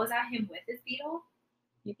well. Oh, is that him with his Beetle?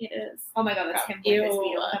 It is. Oh my god, that's him with his Beetle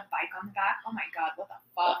with a bike on the back. Oh my god, what the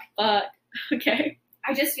fuck? Okay.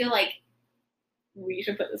 I just feel like we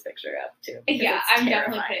should put this picture up too. Yeah, I'm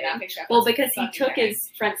definitely putting that picture up. Well, because he took his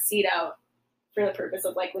front seat out for the purpose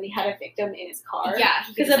of like when he had a victim in his car. Yeah,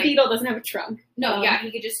 because a Beetle doesn't have a trunk. No, yeah,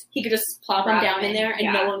 he could just plop him down in there,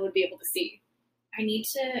 and no one would be able to see. I need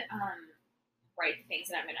to write the things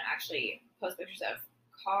that I'm gonna actually post pictures of.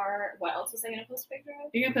 Car. What else was I gonna post a picture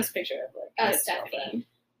of? You're gonna post a picture of like Stephanie.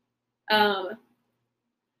 Okay.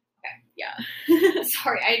 Yeah.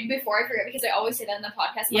 Sorry, before I forget, because I always say that in the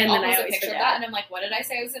podcast. I'm I'll post a picture of that, and I'm like, what did I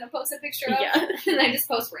say I was gonna post a picture of? Yeah. And I just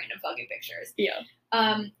post random fucking pictures. Yeah.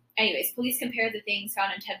 Anyways, police compared the things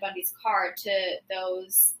found in Ted Bundy's car to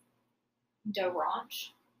those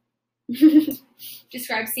DeRanch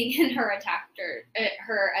described seeing in her attacker's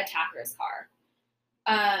car.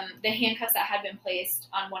 The handcuffs that had been placed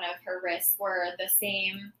on one of her wrists were the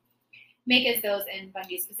same make as those in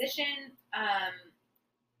Bundy's position.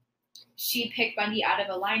 She picked Bundy out of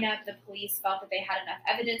a lineup. The police felt that they had enough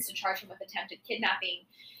evidence to charge him with attempted kidnapping.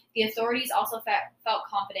 The authorities also felt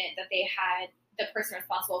confident that they had the person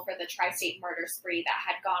responsible for the tri-state murder spree that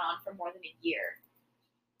had gone on for more than a year.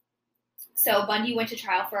 So Bundy went to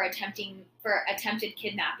trial for attempted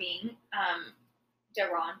kidnapping.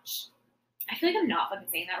 DeRanch. I feel like I'm not fucking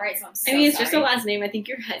saying that right, so I'm so sorry. It's just a last name. I think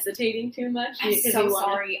you're hesitating too much. I'm so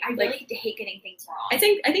sorry. I really hate getting things wrong. I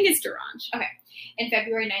think it's DeRanch. Okay. In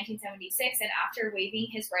February 1976, and after waiving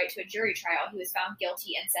his right to a jury trial, he was found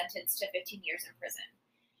guilty and sentenced to 15 years in prison.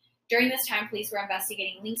 During this time, police were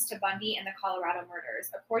investigating links to Bundy and the Colorado murders.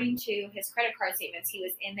 According to his credit card statements, he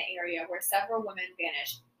was in the area where several women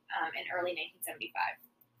vanished in early 1975.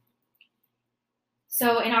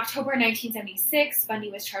 So in October 1976, Bundy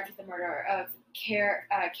was charged with the murder of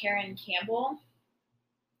Karen Campbell.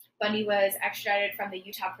 Bundy was extradited from the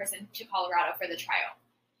Utah prison to Colorado for the trial.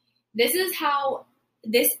 This is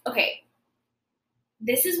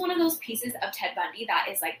one of those pieces of Ted Bundy that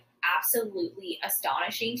is like absolutely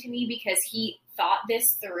astonishing to me because he thought this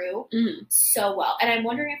through so well. And I'm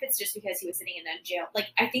wondering if it's just because he was sitting in a jail. Like,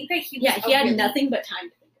 I think that he had nothing but time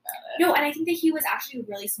to think about it. No, and I think that he was actually a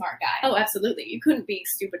really smart guy. Oh, absolutely. You couldn't be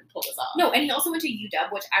stupid to pull this off. No, and he also went to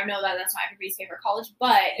UW, which I know that that's not everybody's favorite college,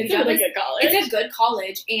 but it's a really good college. It's a good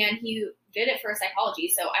college, and he did it for psychology,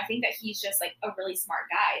 so I think that he's just like a really smart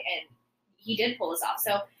guy, and he did pull this off.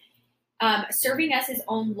 So serving as his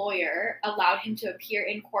own lawyer allowed him to appear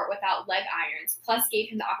in court without leg irons, plus gave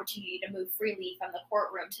him the opportunity to move freely from the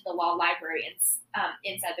courtroom to the law library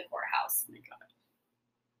inside the courthouse. Oh my god.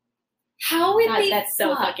 How would they? That's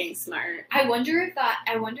so fucking smart. I wonder if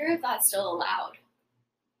that's still allowed.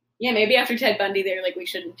 Yeah, maybe after Ted Bundy, they're like, we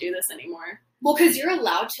shouldn't do this anymore. Well, because you're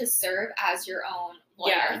allowed to serve as your own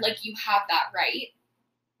lawyer. Yeah. Like, you have that right.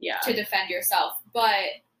 Yeah. To defend yourself,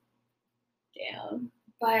 but damn.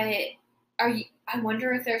 But I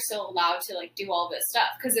wonder if they're still allowed to like do all this stuff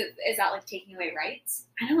because is that like taking away rights?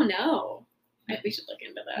 I don't know. We should look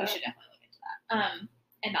into that. We should definitely look into that.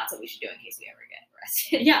 And that's what we should do in case we ever get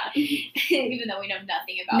arrested. Yeah. Even though we know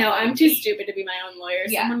nothing about. No, I'm too stupid to be my own lawyer.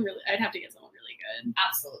 Yeah. I'd have to get someone really good.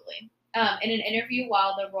 Absolutely. In an interview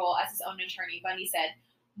while the role as his own attorney, Bundy said,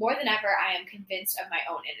 "More than ever, I am convinced of my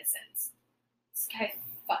own innocence." This guy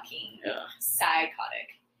fucking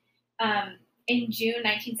psychotic. In June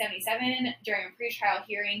 1977, during a pretrial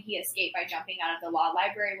hearing, he escaped by jumping out of the law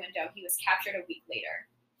library window. He was captured a week later.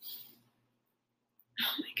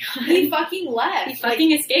 Oh my god. He fucking left. He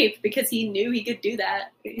fucking escaped because he knew he could do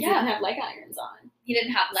that. He didn't have leg irons on. He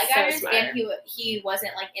didn't have leg irons, smart. And he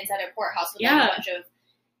wasn't like inside a courthouse with like, a bunch of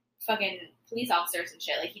fucking police officers and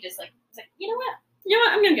shit. Like, he just like was like, you know what?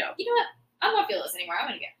 I'm gonna go. You know what? I'm not feeling this anymore. I'm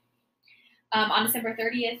gonna go. On December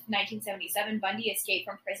 30th, 1977, Bundy escaped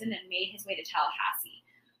from prison and made his way to Tallahassee,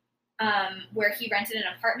 where he rented an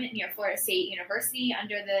apartment near Florida State University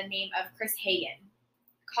under the name of Chris Hagen.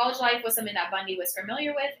 College life was something that Bundy was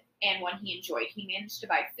familiar with and one he enjoyed. He managed to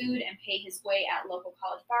buy food and pay his way at local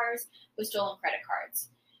college bars with stolen credit cards.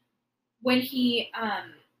 When he,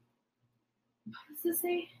 what does this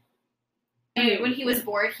say? Anyway, when he was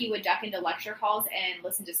bored, he would duck into lecture halls and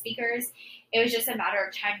listen to speakers. It was just a matter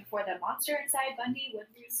of time before the monster inside Bundy would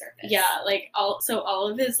resurface. Yeah, like all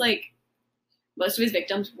of his most of his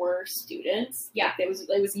victims were students. Yeah, like,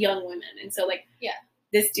 it was young women, and so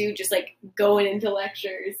this dude just going into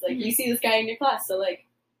lectures. Like, you see this guy in your class, so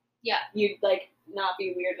you'd not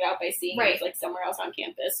be weirded out by seeing it, like, somewhere else on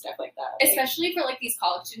campus, stuff like that. Especially for, like, these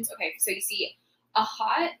college students. Okay, so you see a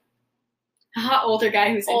hot older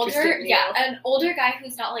guy who's interested in you. Yeah, an older guy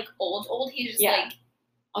who's not, like, old. He's just, like...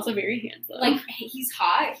 Also very handsome. Like, he's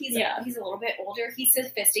hot. He's a little bit older. He's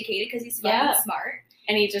sophisticated because he's fucking smart.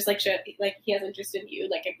 And he just, like, he has interest in you.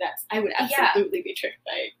 Like, if that's... I would absolutely be tricked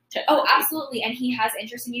by Ted Bundy. Oh, absolutely. And he has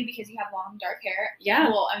interest in you because you have long, dark hair. Yeah.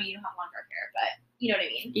 Well, I mean, you don't have long, dark hair, but you know what I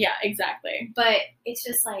mean? Yeah, exactly. But it's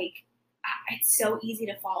just, like, it's so easy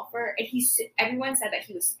to fall for. And everyone that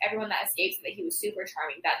escaped said that he was super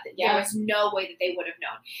charming, that there was no way that they would have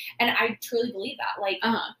known. And I truly believe that. Like,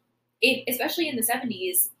 especially in the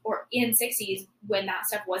 70s or in 60s when that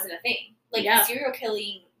stuff wasn't a thing. Like, serial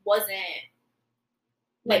killing wasn't,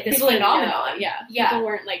 like, this phenomenon. Yeah. People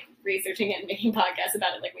weren't, like, researching it and making podcasts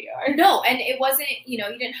about it like we are. No, and it wasn't, you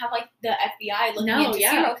didn't have, like, the FBI looking into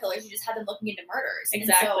serial killers. You just had them looking into murders.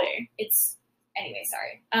 Exactly. And so anyway,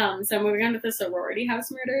 sorry. So moving on to the sorority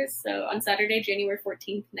house murders. So on Saturday, January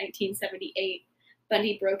 14th, 1978,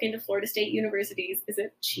 Bundy broke into Florida State University's, is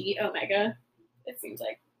it Chi Omega? It seems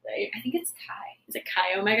like, right? I think it's Chi. Is it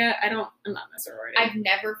Chi Omega? I'm not in a sorority. I've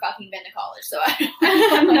never fucking been to college, so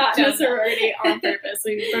I'm not in a sorority on purpose. So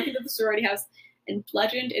he broke into the sorority house and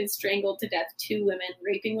bludgeoned and strangled to death 2 women,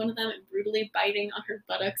 raping one of them and brutally biting on her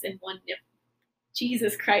buttocks and one nipple.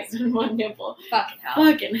 Jesus Christ, on one nipple.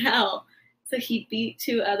 Fucking hell. So he beat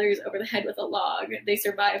 2 others over the head with a log. They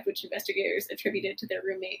survived, which investigators attributed to their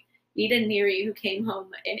roommate, Nita Neary, who came home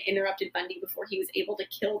and interrupted Bundy before he was able to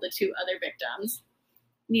kill the 2 other victims.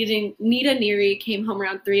 Nita Neary came home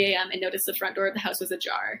around 3 a.m. and noticed the front door of the house was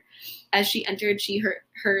ajar. As she entered, she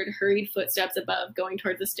heard hurried footsteps above going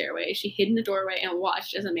towards the stairway. She hid in the doorway and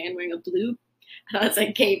watched as a man wearing a blue... I thought it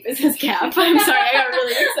said cape. It says cap. I'm sorry, I got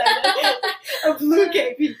really excited. A blue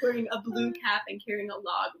cape. He's wearing a blue cap and carrying a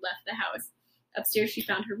log left the house. Upstairs, she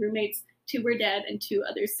found her roommates. 2 were dead and 2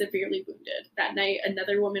 others severely wounded. That night,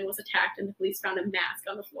 another woman was attacked and the police found a mask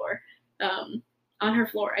on the floor. On her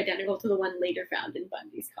floor, identical to the one later found in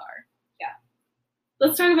Bundy's car. Yeah.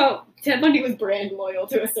 Let's talk about Ted Bundy was brand loyal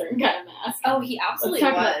to a certain kind of mask. Oh, he absolutely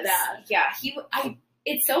was. Let's talk about that. Yeah,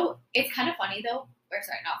 it's kind of funny though. Or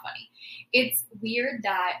sorry, not funny. It's weird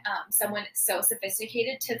that someone so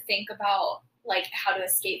sophisticated to think about like how to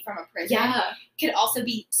escape from a prison could also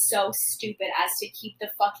be so stupid as to keep the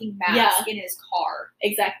fucking mask in his car.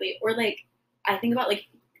 Exactly. Or like I think about like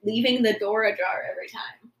leaving the door ajar every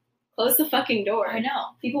time. Close the fucking door. I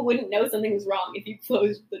know. People wouldn't know something was wrong if you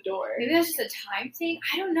closed the door. Maybe that's just a time thing.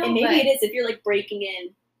 I don't know. And maybe it is if you're like breaking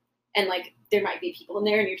in and like there might be people in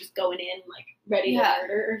there and you're just going in like ready to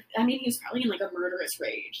murder. I mean, he was probably in like a murderous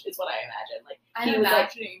rage is what I imagine. Like he was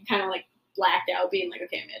like kind of like blacked out being like,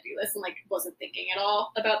 okay, I'm gonna do this, and like wasn't thinking at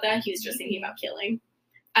all about that. He was just thinking about killing.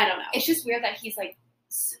 I don't know. It's just weird that he's like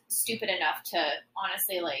stupid enough to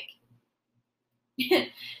honestly like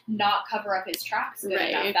not cover up his tracks good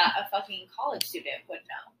enough that a fucking college student would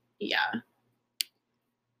know. Yeah.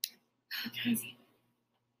 Crazy.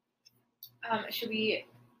 Should we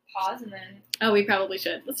pause and then... Oh, we probably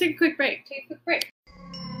should. Let's take a quick break.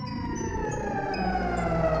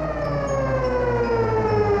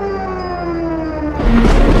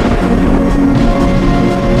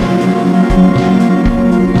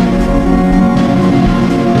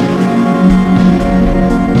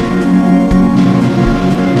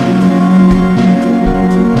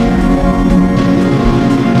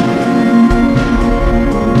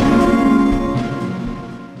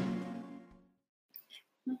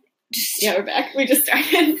 Yeah, we're back. We just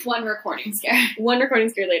started. One recording scare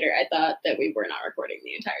later, I thought that we were not recording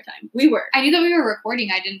the entire time. We were. I knew that we were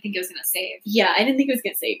recording. I didn't think it was going to save. Yeah, I didn't think it was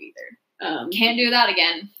going to save either. Can't do that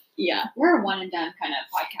again. Yeah. We're a one and done kind of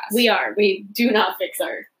podcast. We are. We do not fix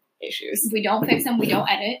our issues. We don't fix them. We don't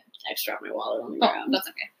edit. I just dropped my wallet on the ground. That's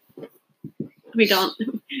okay. We don't.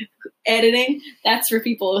 Editing, that's for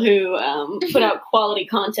people who put out quality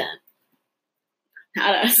content.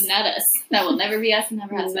 Not us. That will never be us.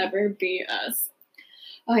 Never has. Never be us.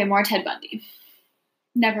 Okay, more Ted Bundy.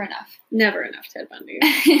 Never enough. Never enough Ted Bundy.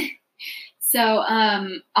 So,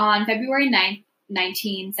 on February 9th,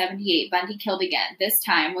 1978, Bundy killed again. This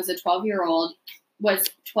time was 12-year-old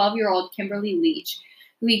Kimberly Leach,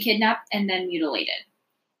 who he kidnapped and then mutilated.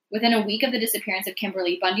 Within a week of the disappearance of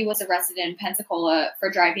Kimberly, Bundy was arrested in Pensacola for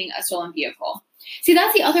driving a stolen vehicle. See,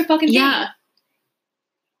 that's the other fucking thing. Yeah.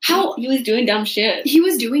 How he was doing dumb shit. He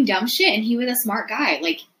was doing dumb shit, and he was a smart guy.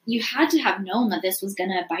 Like, you had to have known that this was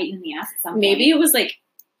gonna bite you in the ass at some point. Maybe it was like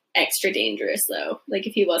extra dangerous though. Like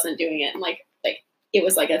if he wasn't doing it, and like it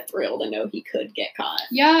was like a thrill to know he could get caught.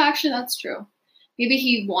 Yeah, actually, that's true. Maybe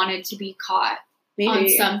he wanted to be caught on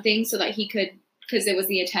something so that he could because it was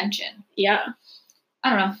the attention. Yeah. I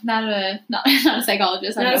don't know. Not a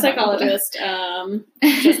psychologist. Not a psychologist.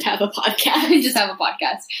 Just have a podcast. Just have a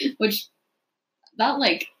podcast, which that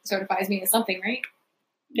like certifies me as something, right?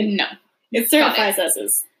 No, it certifies us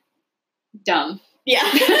as dumb. Yeah.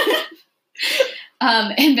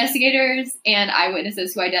 Investigators and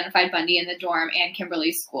eyewitnesses who identified Bundy in the dorm and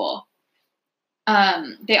Kimberly's school.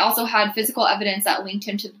 They also had physical evidence that linked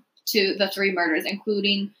him to the 3 murders,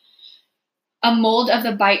 including a mold of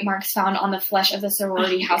the bite marks found on the flesh of the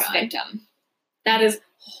sorority house victim. That is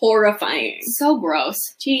horrifying. So gross.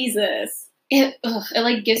 Jesus. It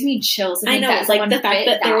like gives me chills. I know. Like the fact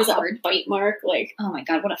that there was a bite mark. Like, oh my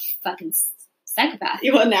God, what a fucking psychopath.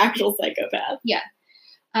 You want an actual psychopath. Yeah.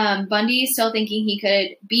 Bundy, still thinking he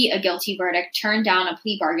could beat a guilty verdict, turned down a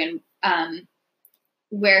plea bargain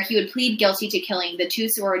where he would plead guilty to killing the 2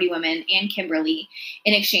 sorority women and Kimberly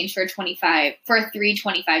in exchange for 3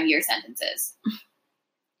 25-year sentences.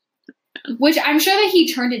 Which I'm sure that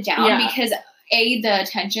he turned it down because the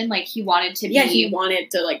attention, like he wanted to be. Yeah, he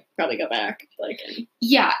wanted to like probably go back.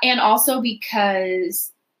 Yeah, and also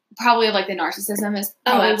because probably like the narcissism is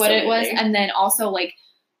probably what it was. And then also like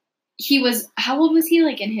he was, how old was he?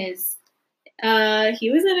 Like in his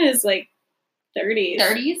he was in his like 30s.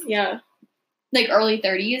 30s? Yeah. Like early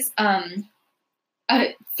 30s.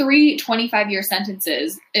 3 25-year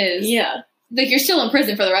sentences is like you're still in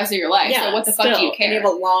prison for the rest of your life. Yeah, so what the fuck do you care? And you have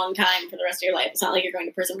a long time for the rest of your life. It's not like you're going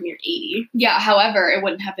to prison when you're 80. Yeah, however, it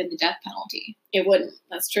wouldn't have been the death penalty. It wouldn't.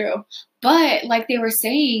 That's true. But like they were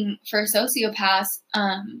saying, for sociopaths,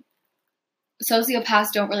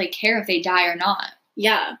 sociopaths don't really care if they die or not.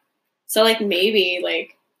 Yeah. So like maybe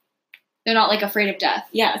like they're not like afraid of death.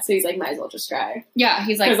 Yeah, so he's like, might as well just try. Yeah,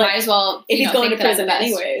 he's like, might as well. If he's going to prison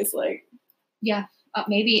anyways, like. Yeah,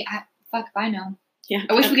 maybe. Fuck if I know. Yeah.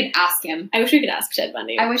 I wish we could ask him. I wish we could ask Ted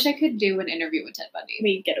Bundy. I wish I could do an interview with Ted Bundy.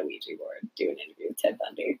 We get a Ouija board, do an interview with Ted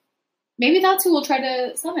Bundy. Maybe that's who we'll try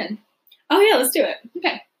to summon. Oh yeah, let's do it.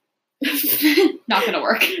 Okay. Not gonna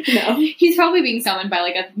work. No. He's probably being summoned by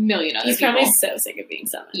like a million other people. He's probably so sick of being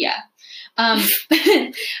summoned. Yeah.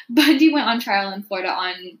 Bundy went on trial in Florida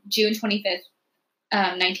on June 25th,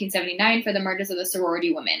 1979 for the murders of the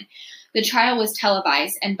sorority women. The trial was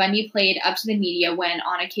televised, and Bundy played up to the media when,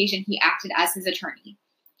 on occasion, he acted as his attorney.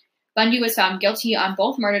 Bundy was found guilty on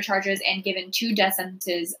both murder charges and given 2 death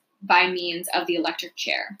sentences by means of the electric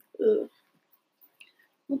chair. Ooh.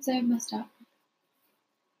 What's I messed up?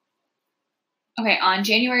 Okay, on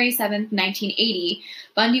January 7th, 1980,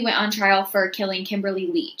 Bundy went on trial for killing Kimberly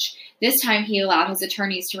Leach. This time, he allowed his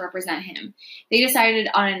attorneys to represent him. They decided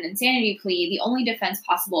on an insanity plea, the only defense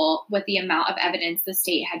possible with the amount of evidence the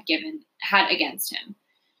state had against him.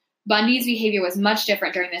 Bundy's behavior was much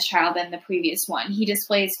different during this trial than the previous one. He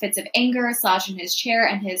displays fits of anger, slouched in his chair,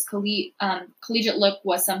 and his collegiate look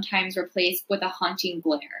was sometimes replaced with a haunting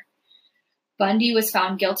glare. Bundy was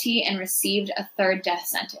found guilty and received a 3rd death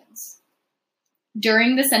sentence.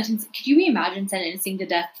 During the sentence, could you imagine sentencing to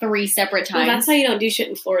death 3 separate times? Well, that's how you don't do shit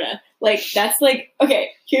in Florida. Like, that's like, okay,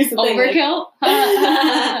 here's the thing. Overkill?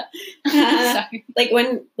 Sorry.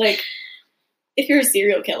 Like, if you're a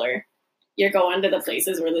serial killer, you're going to the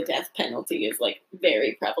places where the death penalty is, like,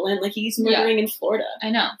 very prevalent. Like, he's murdering in Florida. I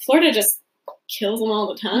know. Florida just kills them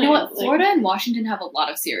all the time. You know what? Florida and Washington have a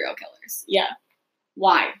lot of serial killers. Yeah.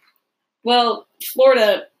 Why? Well,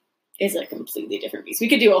 Florida is a completely different beast. We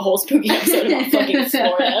could do a whole spooky episode about fucking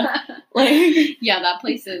Florida. Like, yeah, that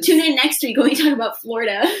place is. Tune in next week when we talk about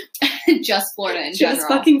Florida. Just Florida in general. Just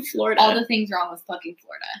fucking Florida. All the things wrong with fucking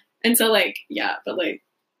Florida. And so, like, yeah, but like,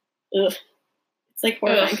 ugh. It's like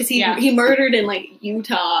horrifying because he murdered in like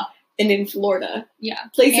Utah and in Florida. Yeah.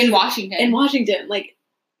 Places in Washington. In Washington. Like,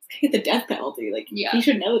 get the death penalty. Like, you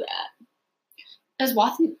should know that. Does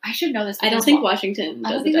Washington? I should know this. I don't think Washington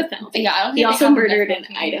does the death penalty. Yeah, I don't think he also murdered in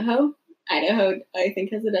Idaho. Idaho, I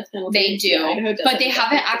think, has a death penalty. They do, yeah, Idaho does, but they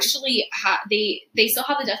haven't actually. They still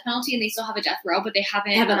have the death penalty and they still have a death row, but they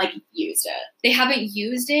haven't like used it. They haven't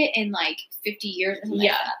used it in like 50 years. Or something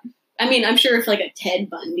like that. I mean, I'm sure if like a Ted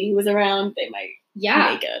Bundy was around, they might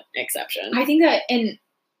make an exception. I think that did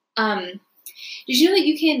you know that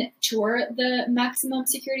you can tour the maximum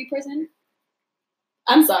security prison?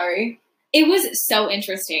 I'm sorry. It was so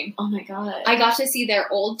interesting. Oh my god! I got to see their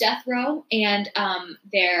old death row and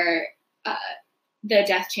their the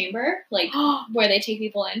death chamber, like where they take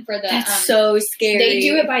people in for the. That's so scary. They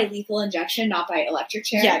do it by lethal injection, not by electric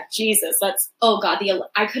chair. Yeah, Jesus, that's god.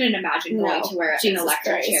 I couldn't imagine going to where an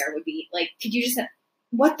electric chair would be. Like, could you just?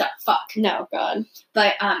 What the fuck? No, God.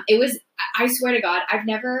 But it was. I swear to God, I've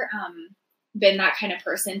never been that kind of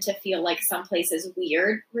person to feel like some place is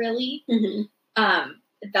weird. Really. Mm-hmm.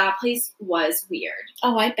 that place was weird.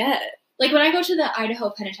 Oh, I bet. Like, when I go to the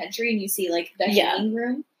Idaho Penitentiary and you see, like, the hanging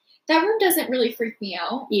room, that room doesn't really freak me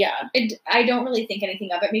out. Yeah. I don't really think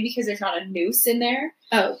anything of it. Maybe because there's not a noose in there.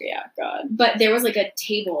 Oh, yeah, God. But there was, like, a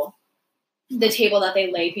table. The table that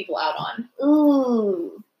they lay people out on.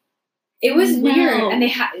 Ooh. It was weird. And they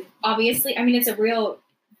had, obviously, I mean, it's a real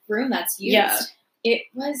room that's used. Yeah. It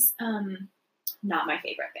was not my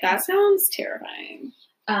favorite thing. That sounds terrifying.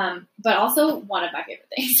 But also one of my favorite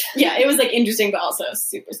things. Yeah, it was, like, interesting, but also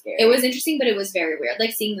super scary. It was interesting, but it was very weird.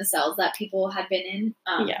 Like, seeing the cells that people had been in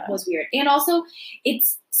was weird. And also,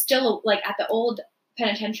 it's still, like, at the old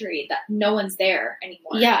penitentiary that no one's there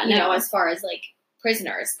anymore. Yeah, you know, as far as, like,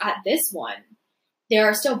 prisoners. At this one, there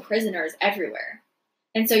are still prisoners everywhere.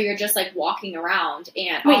 And so you're just, like, walking around,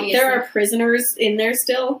 and wait, there are prisoners in there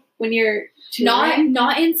still when you're touring?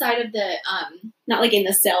 Not inside of the not like in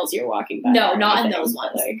the cells you're walking by. No, not in those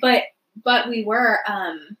ones. But we were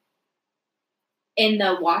in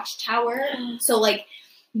the watchtower. So, like,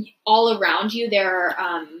 all around you there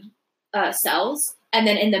are cells, and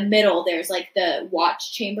then in the middle there's, like, the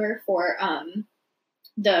watch chamber for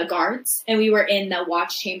the guards, and we were in the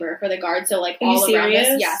watch chamber for the guards. So, like, all around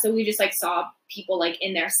us, yeah. So we just, like, saw people, like,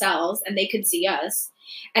 in their cells, and they could see us.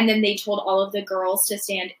 And then they told all of the girls to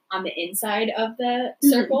stand on the inside of the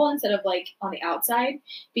circle instead of, like, on the outside,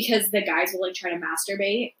 because the guys will, like, try to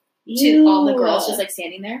masturbate to all the girls just, like,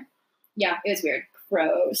 standing there. Yeah, it was weird.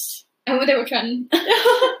 Gross. And they were trying.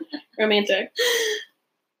 Romantic.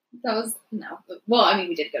 That was no. Well, I mean,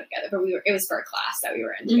 we did go together, but it was for a class that we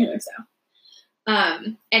were in together.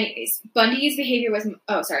 So, anyways, Bundy's behavior was.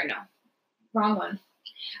 Oh, sorry, no, wrong one.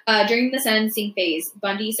 During the sentencing phase,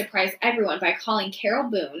 Bundy surprised everyone by calling Carol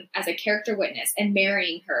Boone as a character witness and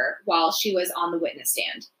marrying her while she was on the witness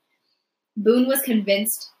stand. Boone was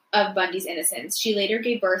convinced of Bundy's innocence. She later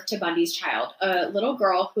gave birth to Bundy's child, a little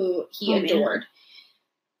girl who he adored.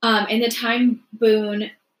 In time,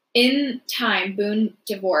 Boone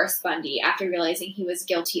divorced Bundy after realizing he was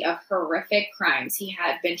guilty of horrific crimes he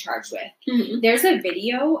had been charged with. Mm-hmm. There's a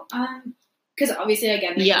video, because obviously,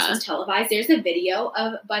 again, this was televised. There's a video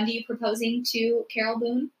of Bundy proposing to Carol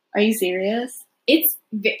Boone. Are you serious? It's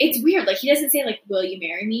weird. Like, he doesn't say, like, will you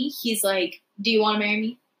marry me? He's like, do you want to marry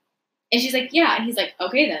me? And she's like, yeah. And he's like,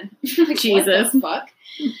 okay, then. Like, Jesus. what the fuck?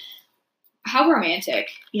 How romantic.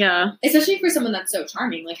 Yeah. Especially for someone that's so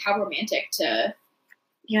charming. Like, how romantic to...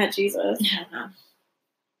 Yeah, Jesus. I don't know.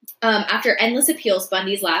 After endless appeals,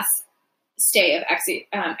 Bundy's last stay of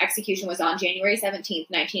execution was on January 17th,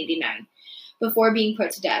 1989. Before being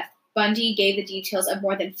put to death, Bundy gave the details of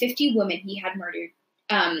more than 50 women he had murdered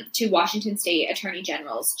to Washington State Attorney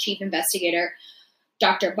General's chief investigator,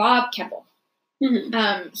 Dr. Bob Keppel.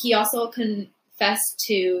 Mm-hmm. He also confessed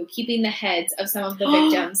to keeping the heads of some of the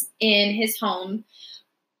victims in his home,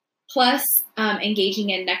 plus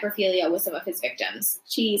engaging in necrophilia with some of his victims.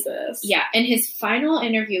 Jesus. Yeah. In his final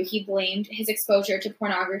interview, he blamed his exposure to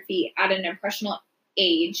pornography at an impressionable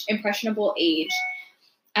age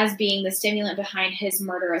as being the stimulant behind his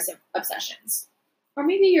murderous obsessions. Or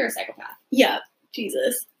maybe you're a psychopath. Yeah.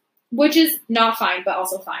 Jesus. Which is not fine, but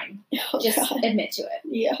also fine. Oh, just God. admit to it.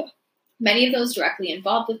 Yeah. Many of those directly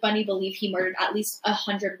involved with Bundy believe he murdered at least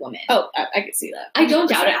 100 women. Oh, I could see that. 100%. I don't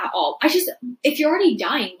doubt it at all. If you're already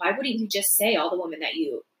dying, why wouldn't you just say all the women that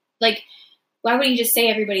you, like, why wouldn't you just say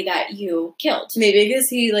everybody that you killed? Maybe because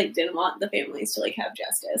he, like, didn't want the families to, like, have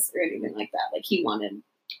justice or anything like that. Like, he wanted...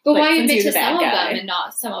 But why admit to some of them and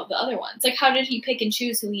not some of the other ones? Like, how did he pick and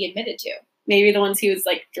choose who he admitted to? Maybe the ones he was,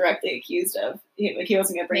 like, directly accused of. He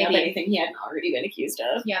wasn't going to bring up anything he hadn't already been accused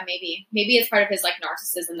of. Yeah, maybe. Maybe it's part of his, like,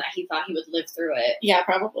 narcissism that he thought he would live through it. Yeah,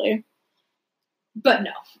 probably. But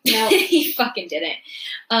no. He fucking didn't.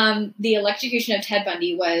 The electrocution of Ted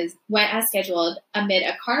Bundy went as scheduled amid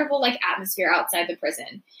a carnival-like atmosphere outside the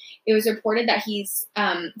prison. It was reported that he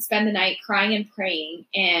spent the night crying and praying,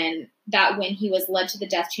 and that when he was led to the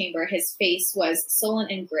death chamber, his face was sullen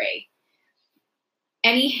and gray.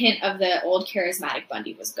 Any hint of the old charismatic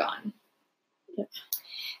Bundy was gone. Yep.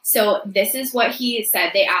 So this is what he said.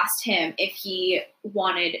 They asked him if he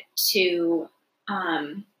wanted to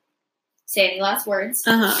say any last words.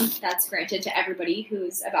 Uh-huh. That's granted to everybody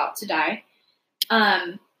who's about to die.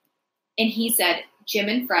 And he said, Jim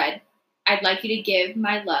and Fred, I'd like you to give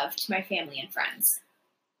my love to my family and friends.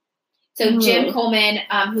 So Jim Coleman,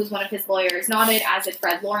 who's one of his lawyers, nodded, as did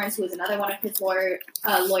Fred Lawrence, who was another one of his lawyers.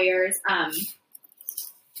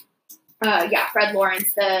 Fred Lawrence,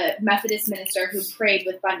 the Methodist minister who prayed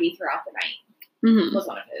with Bundy throughout the night, was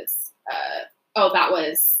one of his.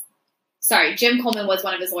 Jim Coleman was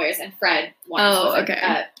one of his lawyers, and Fred Lawrence was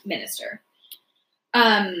a minister.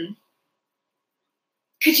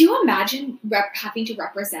 Could you imagine having to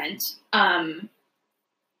represent Ted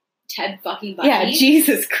fucking Bundy? Yeah,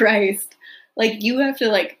 Jesus Christ. Like, you have to,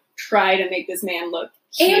 like, try to make this man look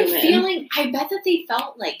human. And I bet that they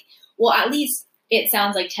felt like, well, at least it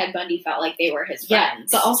sounds like Ted Bundy felt like they were his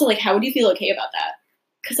friends. But also, like, how would you feel okay about that?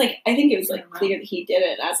 Because, like, I think it was, like, clear that he did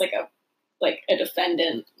it as, like, a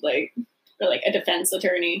defendant, like, or, like, a defense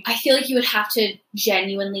attorney. I feel like you would have to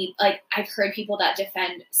genuinely, like, I've heard people that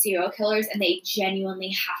defend serial killers, and they genuinely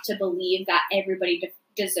have to believe that everybody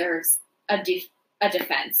deserves a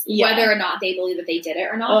defense, whether or not they believe that they did it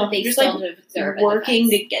or not. But they just still like deserve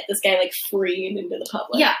working to get this guy like freed into the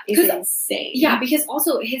public. Yeah, is insane. Yeah, because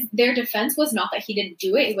also their defense was not that he didn't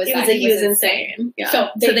do it; it was that he was insane. Yeah. So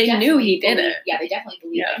they knew he did it. Yeah, they definitely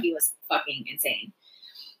believed that he was fucking insane.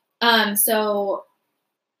 So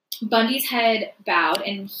Bundy's head bowed,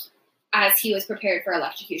 and as he was prepared for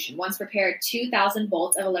electrocution, once prepared, 2,000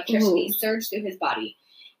 volts of electricity surged through his body.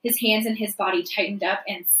 His hands and his body tightened up,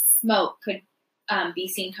 and smoke could be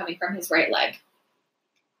seen coming from his right leg.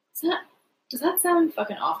 Does that sound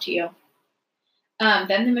fucking off to you?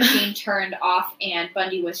 Then the machine turned off, and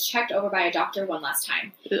Bundy was checked over by a doctor one last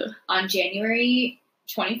time. Ugh. On January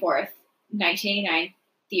 24th, 1989,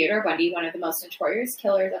 Theodore Bundy, one of the most notorious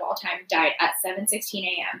killers of all time, died at 7:16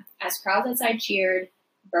 a.m. as crowds outside cheered,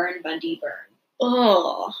 "Burn, Bundy, burn."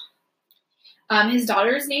 Oh. His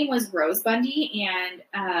daughter's name was Rose Bundy, and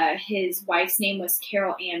his wife's name was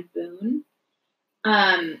Carol Ann Boone.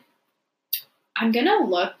 I'm gonna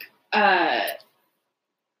look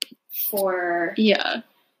for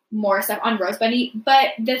more stuff on Rose Bundy,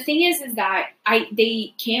 but the thing is that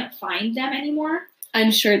they can't find them anymore.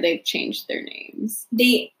 I'm sure they've changed their names.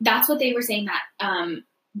 That's what they were saying, that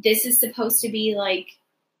this is supposed to be like,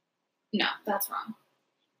 no, that's wrong.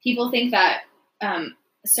 People think that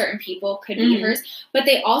certain people could be hers, but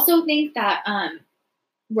they also think that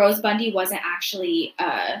Rose Bundy wasn't actually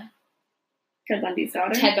Ted Bundy's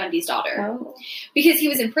daughter? Ted Bundy's daughter. Oh. Because he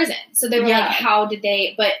was in prison. So they were like, how did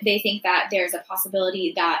they... But they think that there's a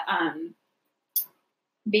possibility that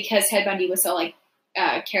because Ted Bundy was so, like,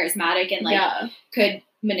 charismatic and, like, could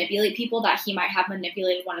manipulate people, that he might have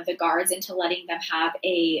manipulated one of the guards into letting them have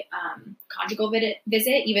a conjugal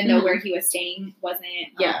visit, even though where he was staying wasn't...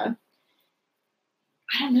 I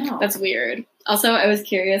don't know. That's weird. Also, I was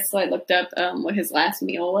curious, so I looked up what his last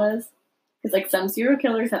meal was. Because, like, some serial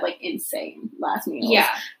killers have, like, insane last meals. Yeah.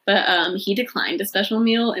 But he declined a special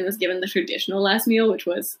meal and was given the traditional last meal, which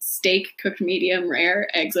was steak cooked medium rare,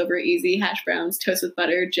 eggs over easy, hash browns, toast with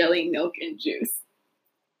butter, jelly, milk, and juice.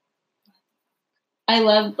 I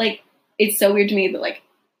love, like, it's so weird to me that, like,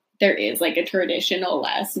 there is, like, a traditional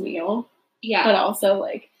last meal. Yeah. But also,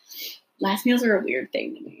 like, last meals are a weird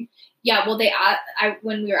thing to me. Yeah, well,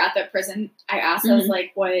 when we were at the prison, I asked, I was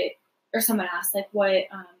like, someone asked, like, what,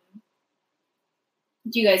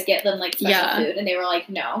 do you guys get them, like, special food? And they were like,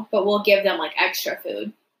 no, but we'll give them, like, extra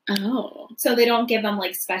food. Oh. So they don't give them,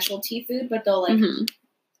 like, specialty food, but they'll, like,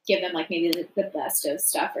 give them, like, maybe the best of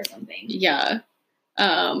stuff or something. Yeah.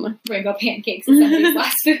 Rainbow pancakes is somebody's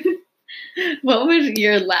last food. What would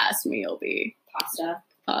your last meal be?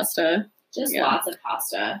 Pasta. Just lots of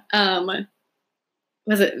pasta.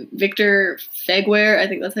 Was it Victor Fegware? I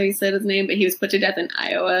think that's how you said his name, but he was put to death in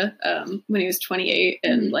Iowa when he was 28,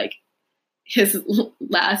 and, like, his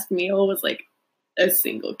last meal was, like, a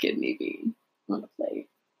single kidney bean on a plate.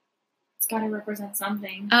 It's gotta represent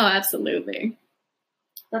something. Oh, absolutely.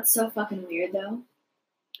 That's so fucking weird, though.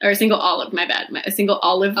 Or a single olive, my bad. A single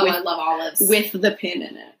olive I love olives. With the pin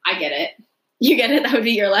in it. I get it. You get it? That would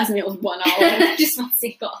be your last meal with one olive. Just one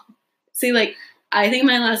single. See, like, I think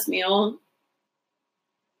my last meal,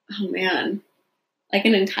 oh man, like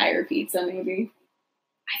an entire pizza maybe.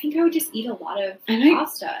 I think I would just eat a lot of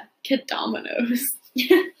pasta. Get Domino's.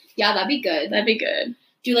 Yeah, that'd be good. That'd be good.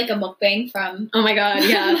 Do like a mukbang from... Oh my god,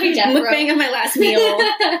 yeah. Mukbang of my last meal.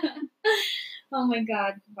 Oh my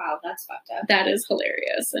god. Wow, that's fucked up. That is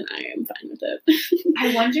hilarious, and I am fine with it.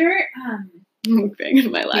 I wonder... mukbang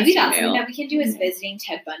of my last meal. Maybe that's something that we can do, is visiting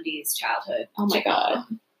Ted Bundy's childhood. Oh my god.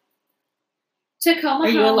 Tacoma. Are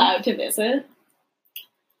you allowed to visit?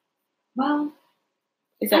 Well...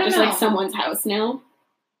 Is that just like someone's house now?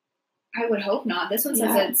 I would hope not. This one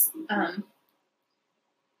says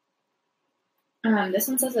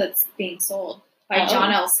it's being sold by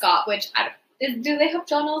John L. Scott, which do they have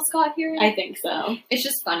John L. Scott here? I think so. It's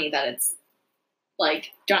just funny that it's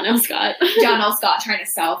like John L. Scott. John L. Scott trying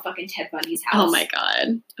to sell fucking Ted Bundy's house. Oh my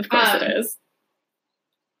god. Of course it is.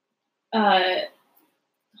 Hold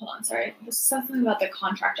on, sorry. There's something about the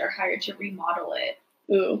contractor hired to remodel it.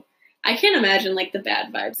 Ooh. I can't imagine like the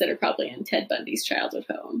bad vibes that are probably in Ted Bundy's childhood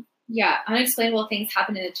home. Yeah, unexplainable things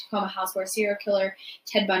happened in the Tacoma house where serial killer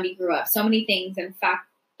Ted Bundy grew up. So many things, in fact,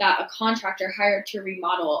 that a contractor hired to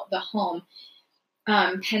remodel the home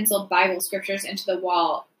penciled Bible scriptures into the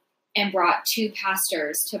wall and brought 2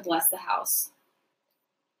 pastors to bless the house.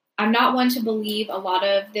 I'm not one to believe a lot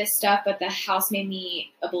of this stuff, but the house made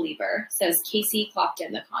me a believer, says Casey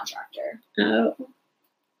Clopton, the contractor. Oh.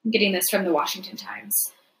 I'm getting this from the Washington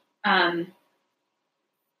Times.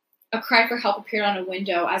 A cry for help appeared on a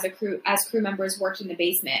window as crew members worked in the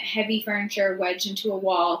basement. Heavy furniture wedged into a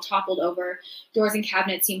wall, toppled over. Doors and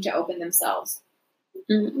cabinets seemed to open themselves.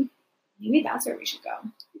 Mm-hmm. Maybe that's where we should go.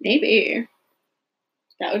 Maybe.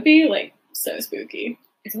 That would be, like, so spooky.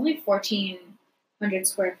 It's only 1,400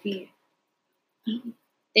 square feet.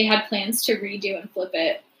 They had plans to redo and flip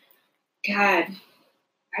it. God,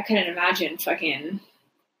 I couldn't imagine fucking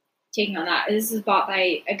taking on that. This is bought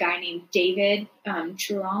by a guy named David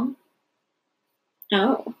Truong.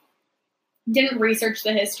 Oh. Didn't research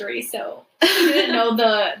the history, so didn't know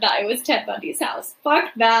that it was Ted Bundy's house.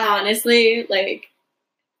 Fuck that. Honestly, like,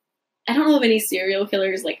 I don't know of any serial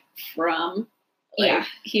killers, like, from, like,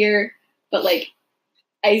 here, but, like,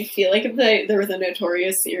 I feel like if there was a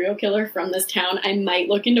notorious serial killer from this town, I might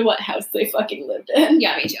look into what house they fucking lived in.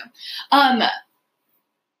 Yeah, me too.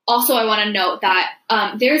 Also, I want to note that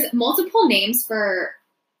there's multiple names for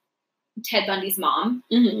Ted Bundy's mom.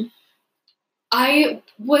 Mm-hmm. I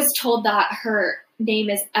was told that her name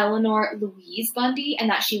is Eleanor Louise Bundy and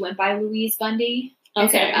that she went by Louise Bundy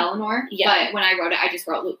instead of Eleanor. Yeah. But when I wrote it, I just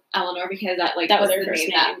wrote Eleanor because that was her first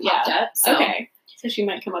name that popped up. So. Okay. So she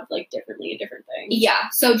might come up, like, differently in different things. Yeah.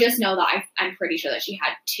 So just know that I'm pretty sure that she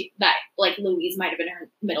had like, Louise might have been her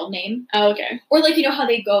middle name. Oh, okay. Or, like, you know how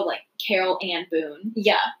they go, like, Carol Ann Boone.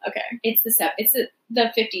 Yeah. Okay. It's the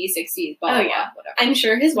 50s, 60s, blah, blah, yeah. Whatever. I'm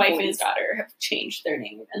sure his wife and his daughter have changed their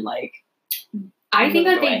name and, like, I think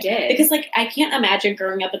that they did. Because, like, I can't imagine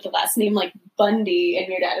growing up with the last name, like, Bundy and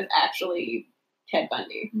your dad is actually Ted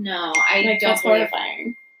Bundy. No, I don't. That's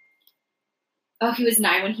horrifying. Oh, he was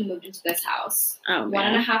 9 when he moved into this house. Oh,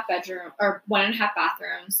 man. 1.5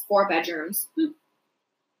 bathrooms, 4 bedrooms.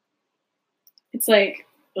 It's like,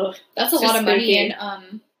 ugh. That's a lot of money.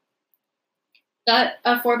 And that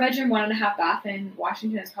a 4-bedroom, 1.5 bath in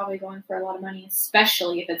Washington is probably going for a lot of money,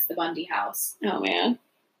 especially if it's the Bundy house. Oh, man.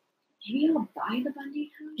 Maybe I'll buy the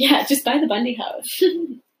Bundy house? Yeah, just buy the Bundy house.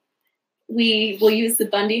 We will use the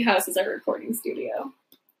Bundy house as our recording studio.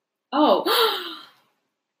 Oh.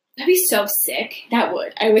 That'd be so sick. That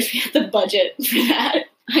would. I wish we had the budget for that.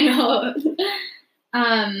 I know.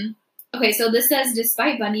 Okay, so this says,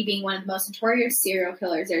 despite Bundy being one of the most notorious serial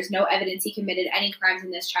killers, there's no evidence he committed any crimes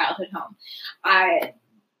in this childhood home.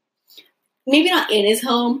 Maybe not in his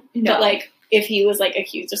home, but, like, if he was, like,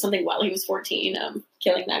 accused of something while he was 14,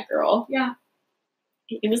 killing that girl. Yeah.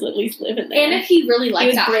 He was at least living there. And if he really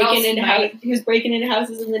liked that house, he was breaking into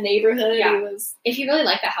houses in the neighborhood. Yeah. If he really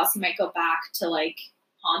liked that house, he might go back to, like,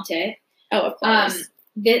 haunt it. Oh, of course.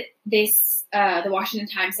 The Washington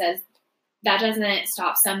Times says that doesn't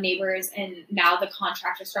stop some neighbors and now the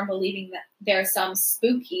contractors from believing that there's some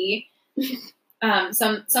spooky,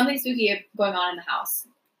 something spooky going on in the house.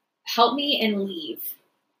 Help me and leave.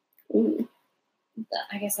 Ooh.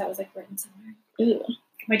 I guess that was, like, written somewhere. Ooh.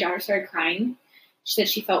 My daughter started crying. She said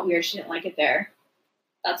she felt weird. She didn't like it there.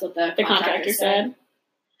 That's what the contractor said.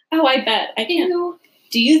 Oh, I bet. I can't.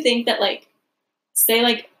 Do you think that, like, say,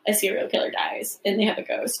 like, a serial killer dies and they have a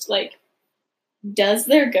ghost, like, does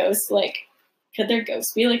their ghost, like, could their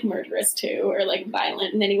ghost be, like, murderous too, or, like,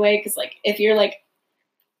 violent in any way? Because, like, if you're, like,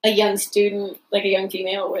 a young student, like, a young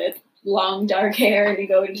female with long, dark hair and you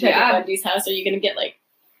go into Ted Bundy's house, are you going to get, like,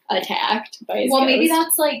 attacked by his ghost? Maybe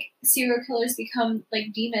that's, like, serial killers become,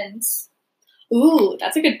 like, demons. Ooh,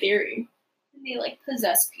 that's a good theory. And they, like,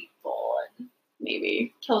 possess people and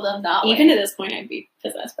maybe kill them that way. Even at this point, I'd be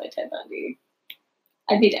possessed by Ted Bundy.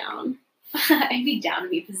 I'd be down. I'd be down to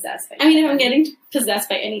be possessed by. If I'm getting possessed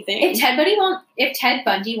by anything. If Ted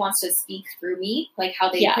Bundy wants to speak through me, like how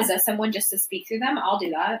they possess someone just to speak through them, I'll do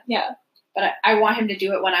that. Yeah. But I want him to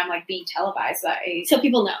do it when I'm, like, being televised, so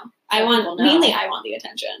people know. Mainly I want the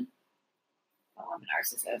attention. Oh, I'm a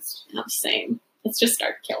narcissist. Not the same. Let's just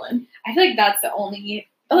start killing. I feel like that's the only.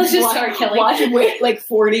 Let's just start killing. Wait, like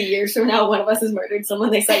 40 years from now, one of us has murdered someone.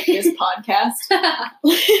 They cite this podcast.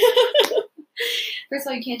 First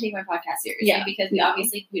of all, you can't take my podcast seriously because we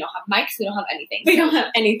don't have mics, we don't have anything. We don't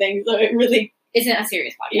have anything, so it really isn't a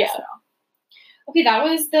serious podcast at all. Okay, that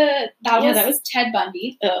was Ted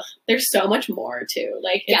Bundy. Ugh, there's so much more too.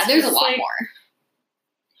 Like, there's a lot more.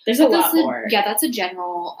 There's a lot more. Yeah, that's a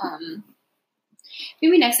general.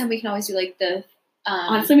 Maybe next time we can always do, like, the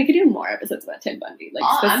Honestly, we could do more episodes about Ted Bundy. Like,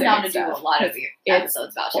 I'm down to do a lot of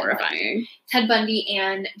episodes about horrifying. Ted Bundy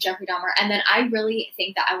and Jeffrey Dahmer. And then I really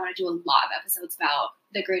think that I want to do a lot of episodes about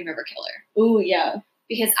the Green River Killer. Ooh, yeah.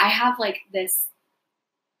 Because I have, like, this,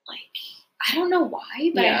 like, I don't know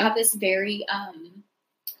why, but I have this very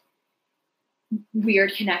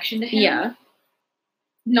weird connection to him. Yeah.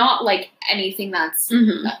 Not, like, anything that's,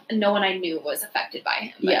 no one I knew was affected by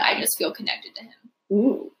him, but I just feel connected to him.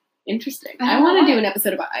 Ooh, interesting. I want to do an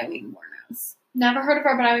episode about Eileen Wuornos. Never heard of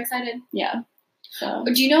her, but I'm excited. Yeah. So.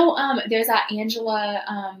 But do you know, there's that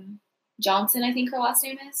Angela Johnson, I think her last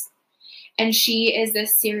name is? And she's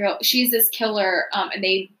this killer, and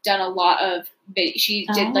they've done a lot of, she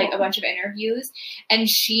did, like, a bunch of interviews, and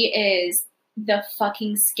she is the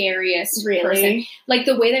fucking scariest person. Like,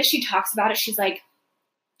 the way that she talks about it, she's like,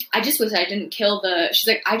 I just wish I didn't kill she's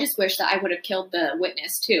like, I just wish that I would have killed the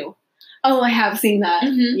witness, too. Oh, I have seen that.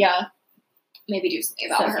 Mm-hmm. Yeah. Maybe do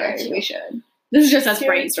something about her. Too. We should. This is just us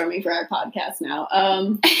brainstorming for our podcast now.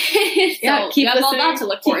 Yeah, keep listening. All that to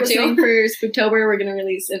look forward to. For Spooktober, we're going to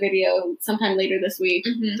release a video sometime later this week,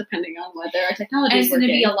 depending on whether our technology is working. And it's going to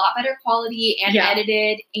be a lot better quality and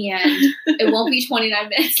edited, and it won't be 29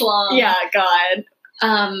 minutes long. Yeah, God.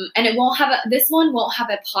 And it won't have this one won't have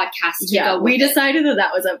a podcast to go with we decided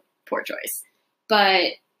that was a poor choice.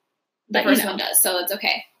 But the first one does, so it's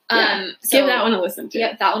okay. Yeah. Give that one a listen to.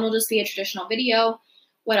 Yep, that one will just be a traditional video.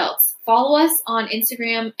 What else? Follow us on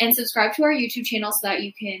Instagram and subscribe to our YouTube channel so that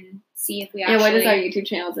you can see if we actually. Yeah, what is our YouTube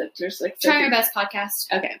channel? Is it just like Trying Our Best Podcast?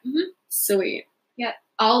 Okay. Sweet. Yep.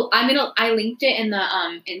 I linked it in the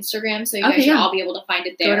Instagram, so you guys should all be able to find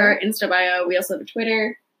it there. Go to our Insta bio. We also have a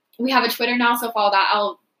Twitter. We have a Twitter now, so follow that.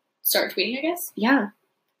 I'll start tweeting, I guess. Yeah.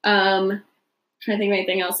 Trying to think of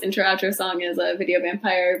anything else. Intro outro song is a Video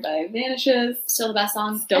Vampire by Vanishes. Still the best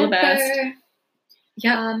song. Still the best.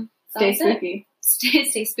 Yeah. Stay spooky.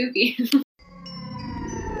 Stay spooky.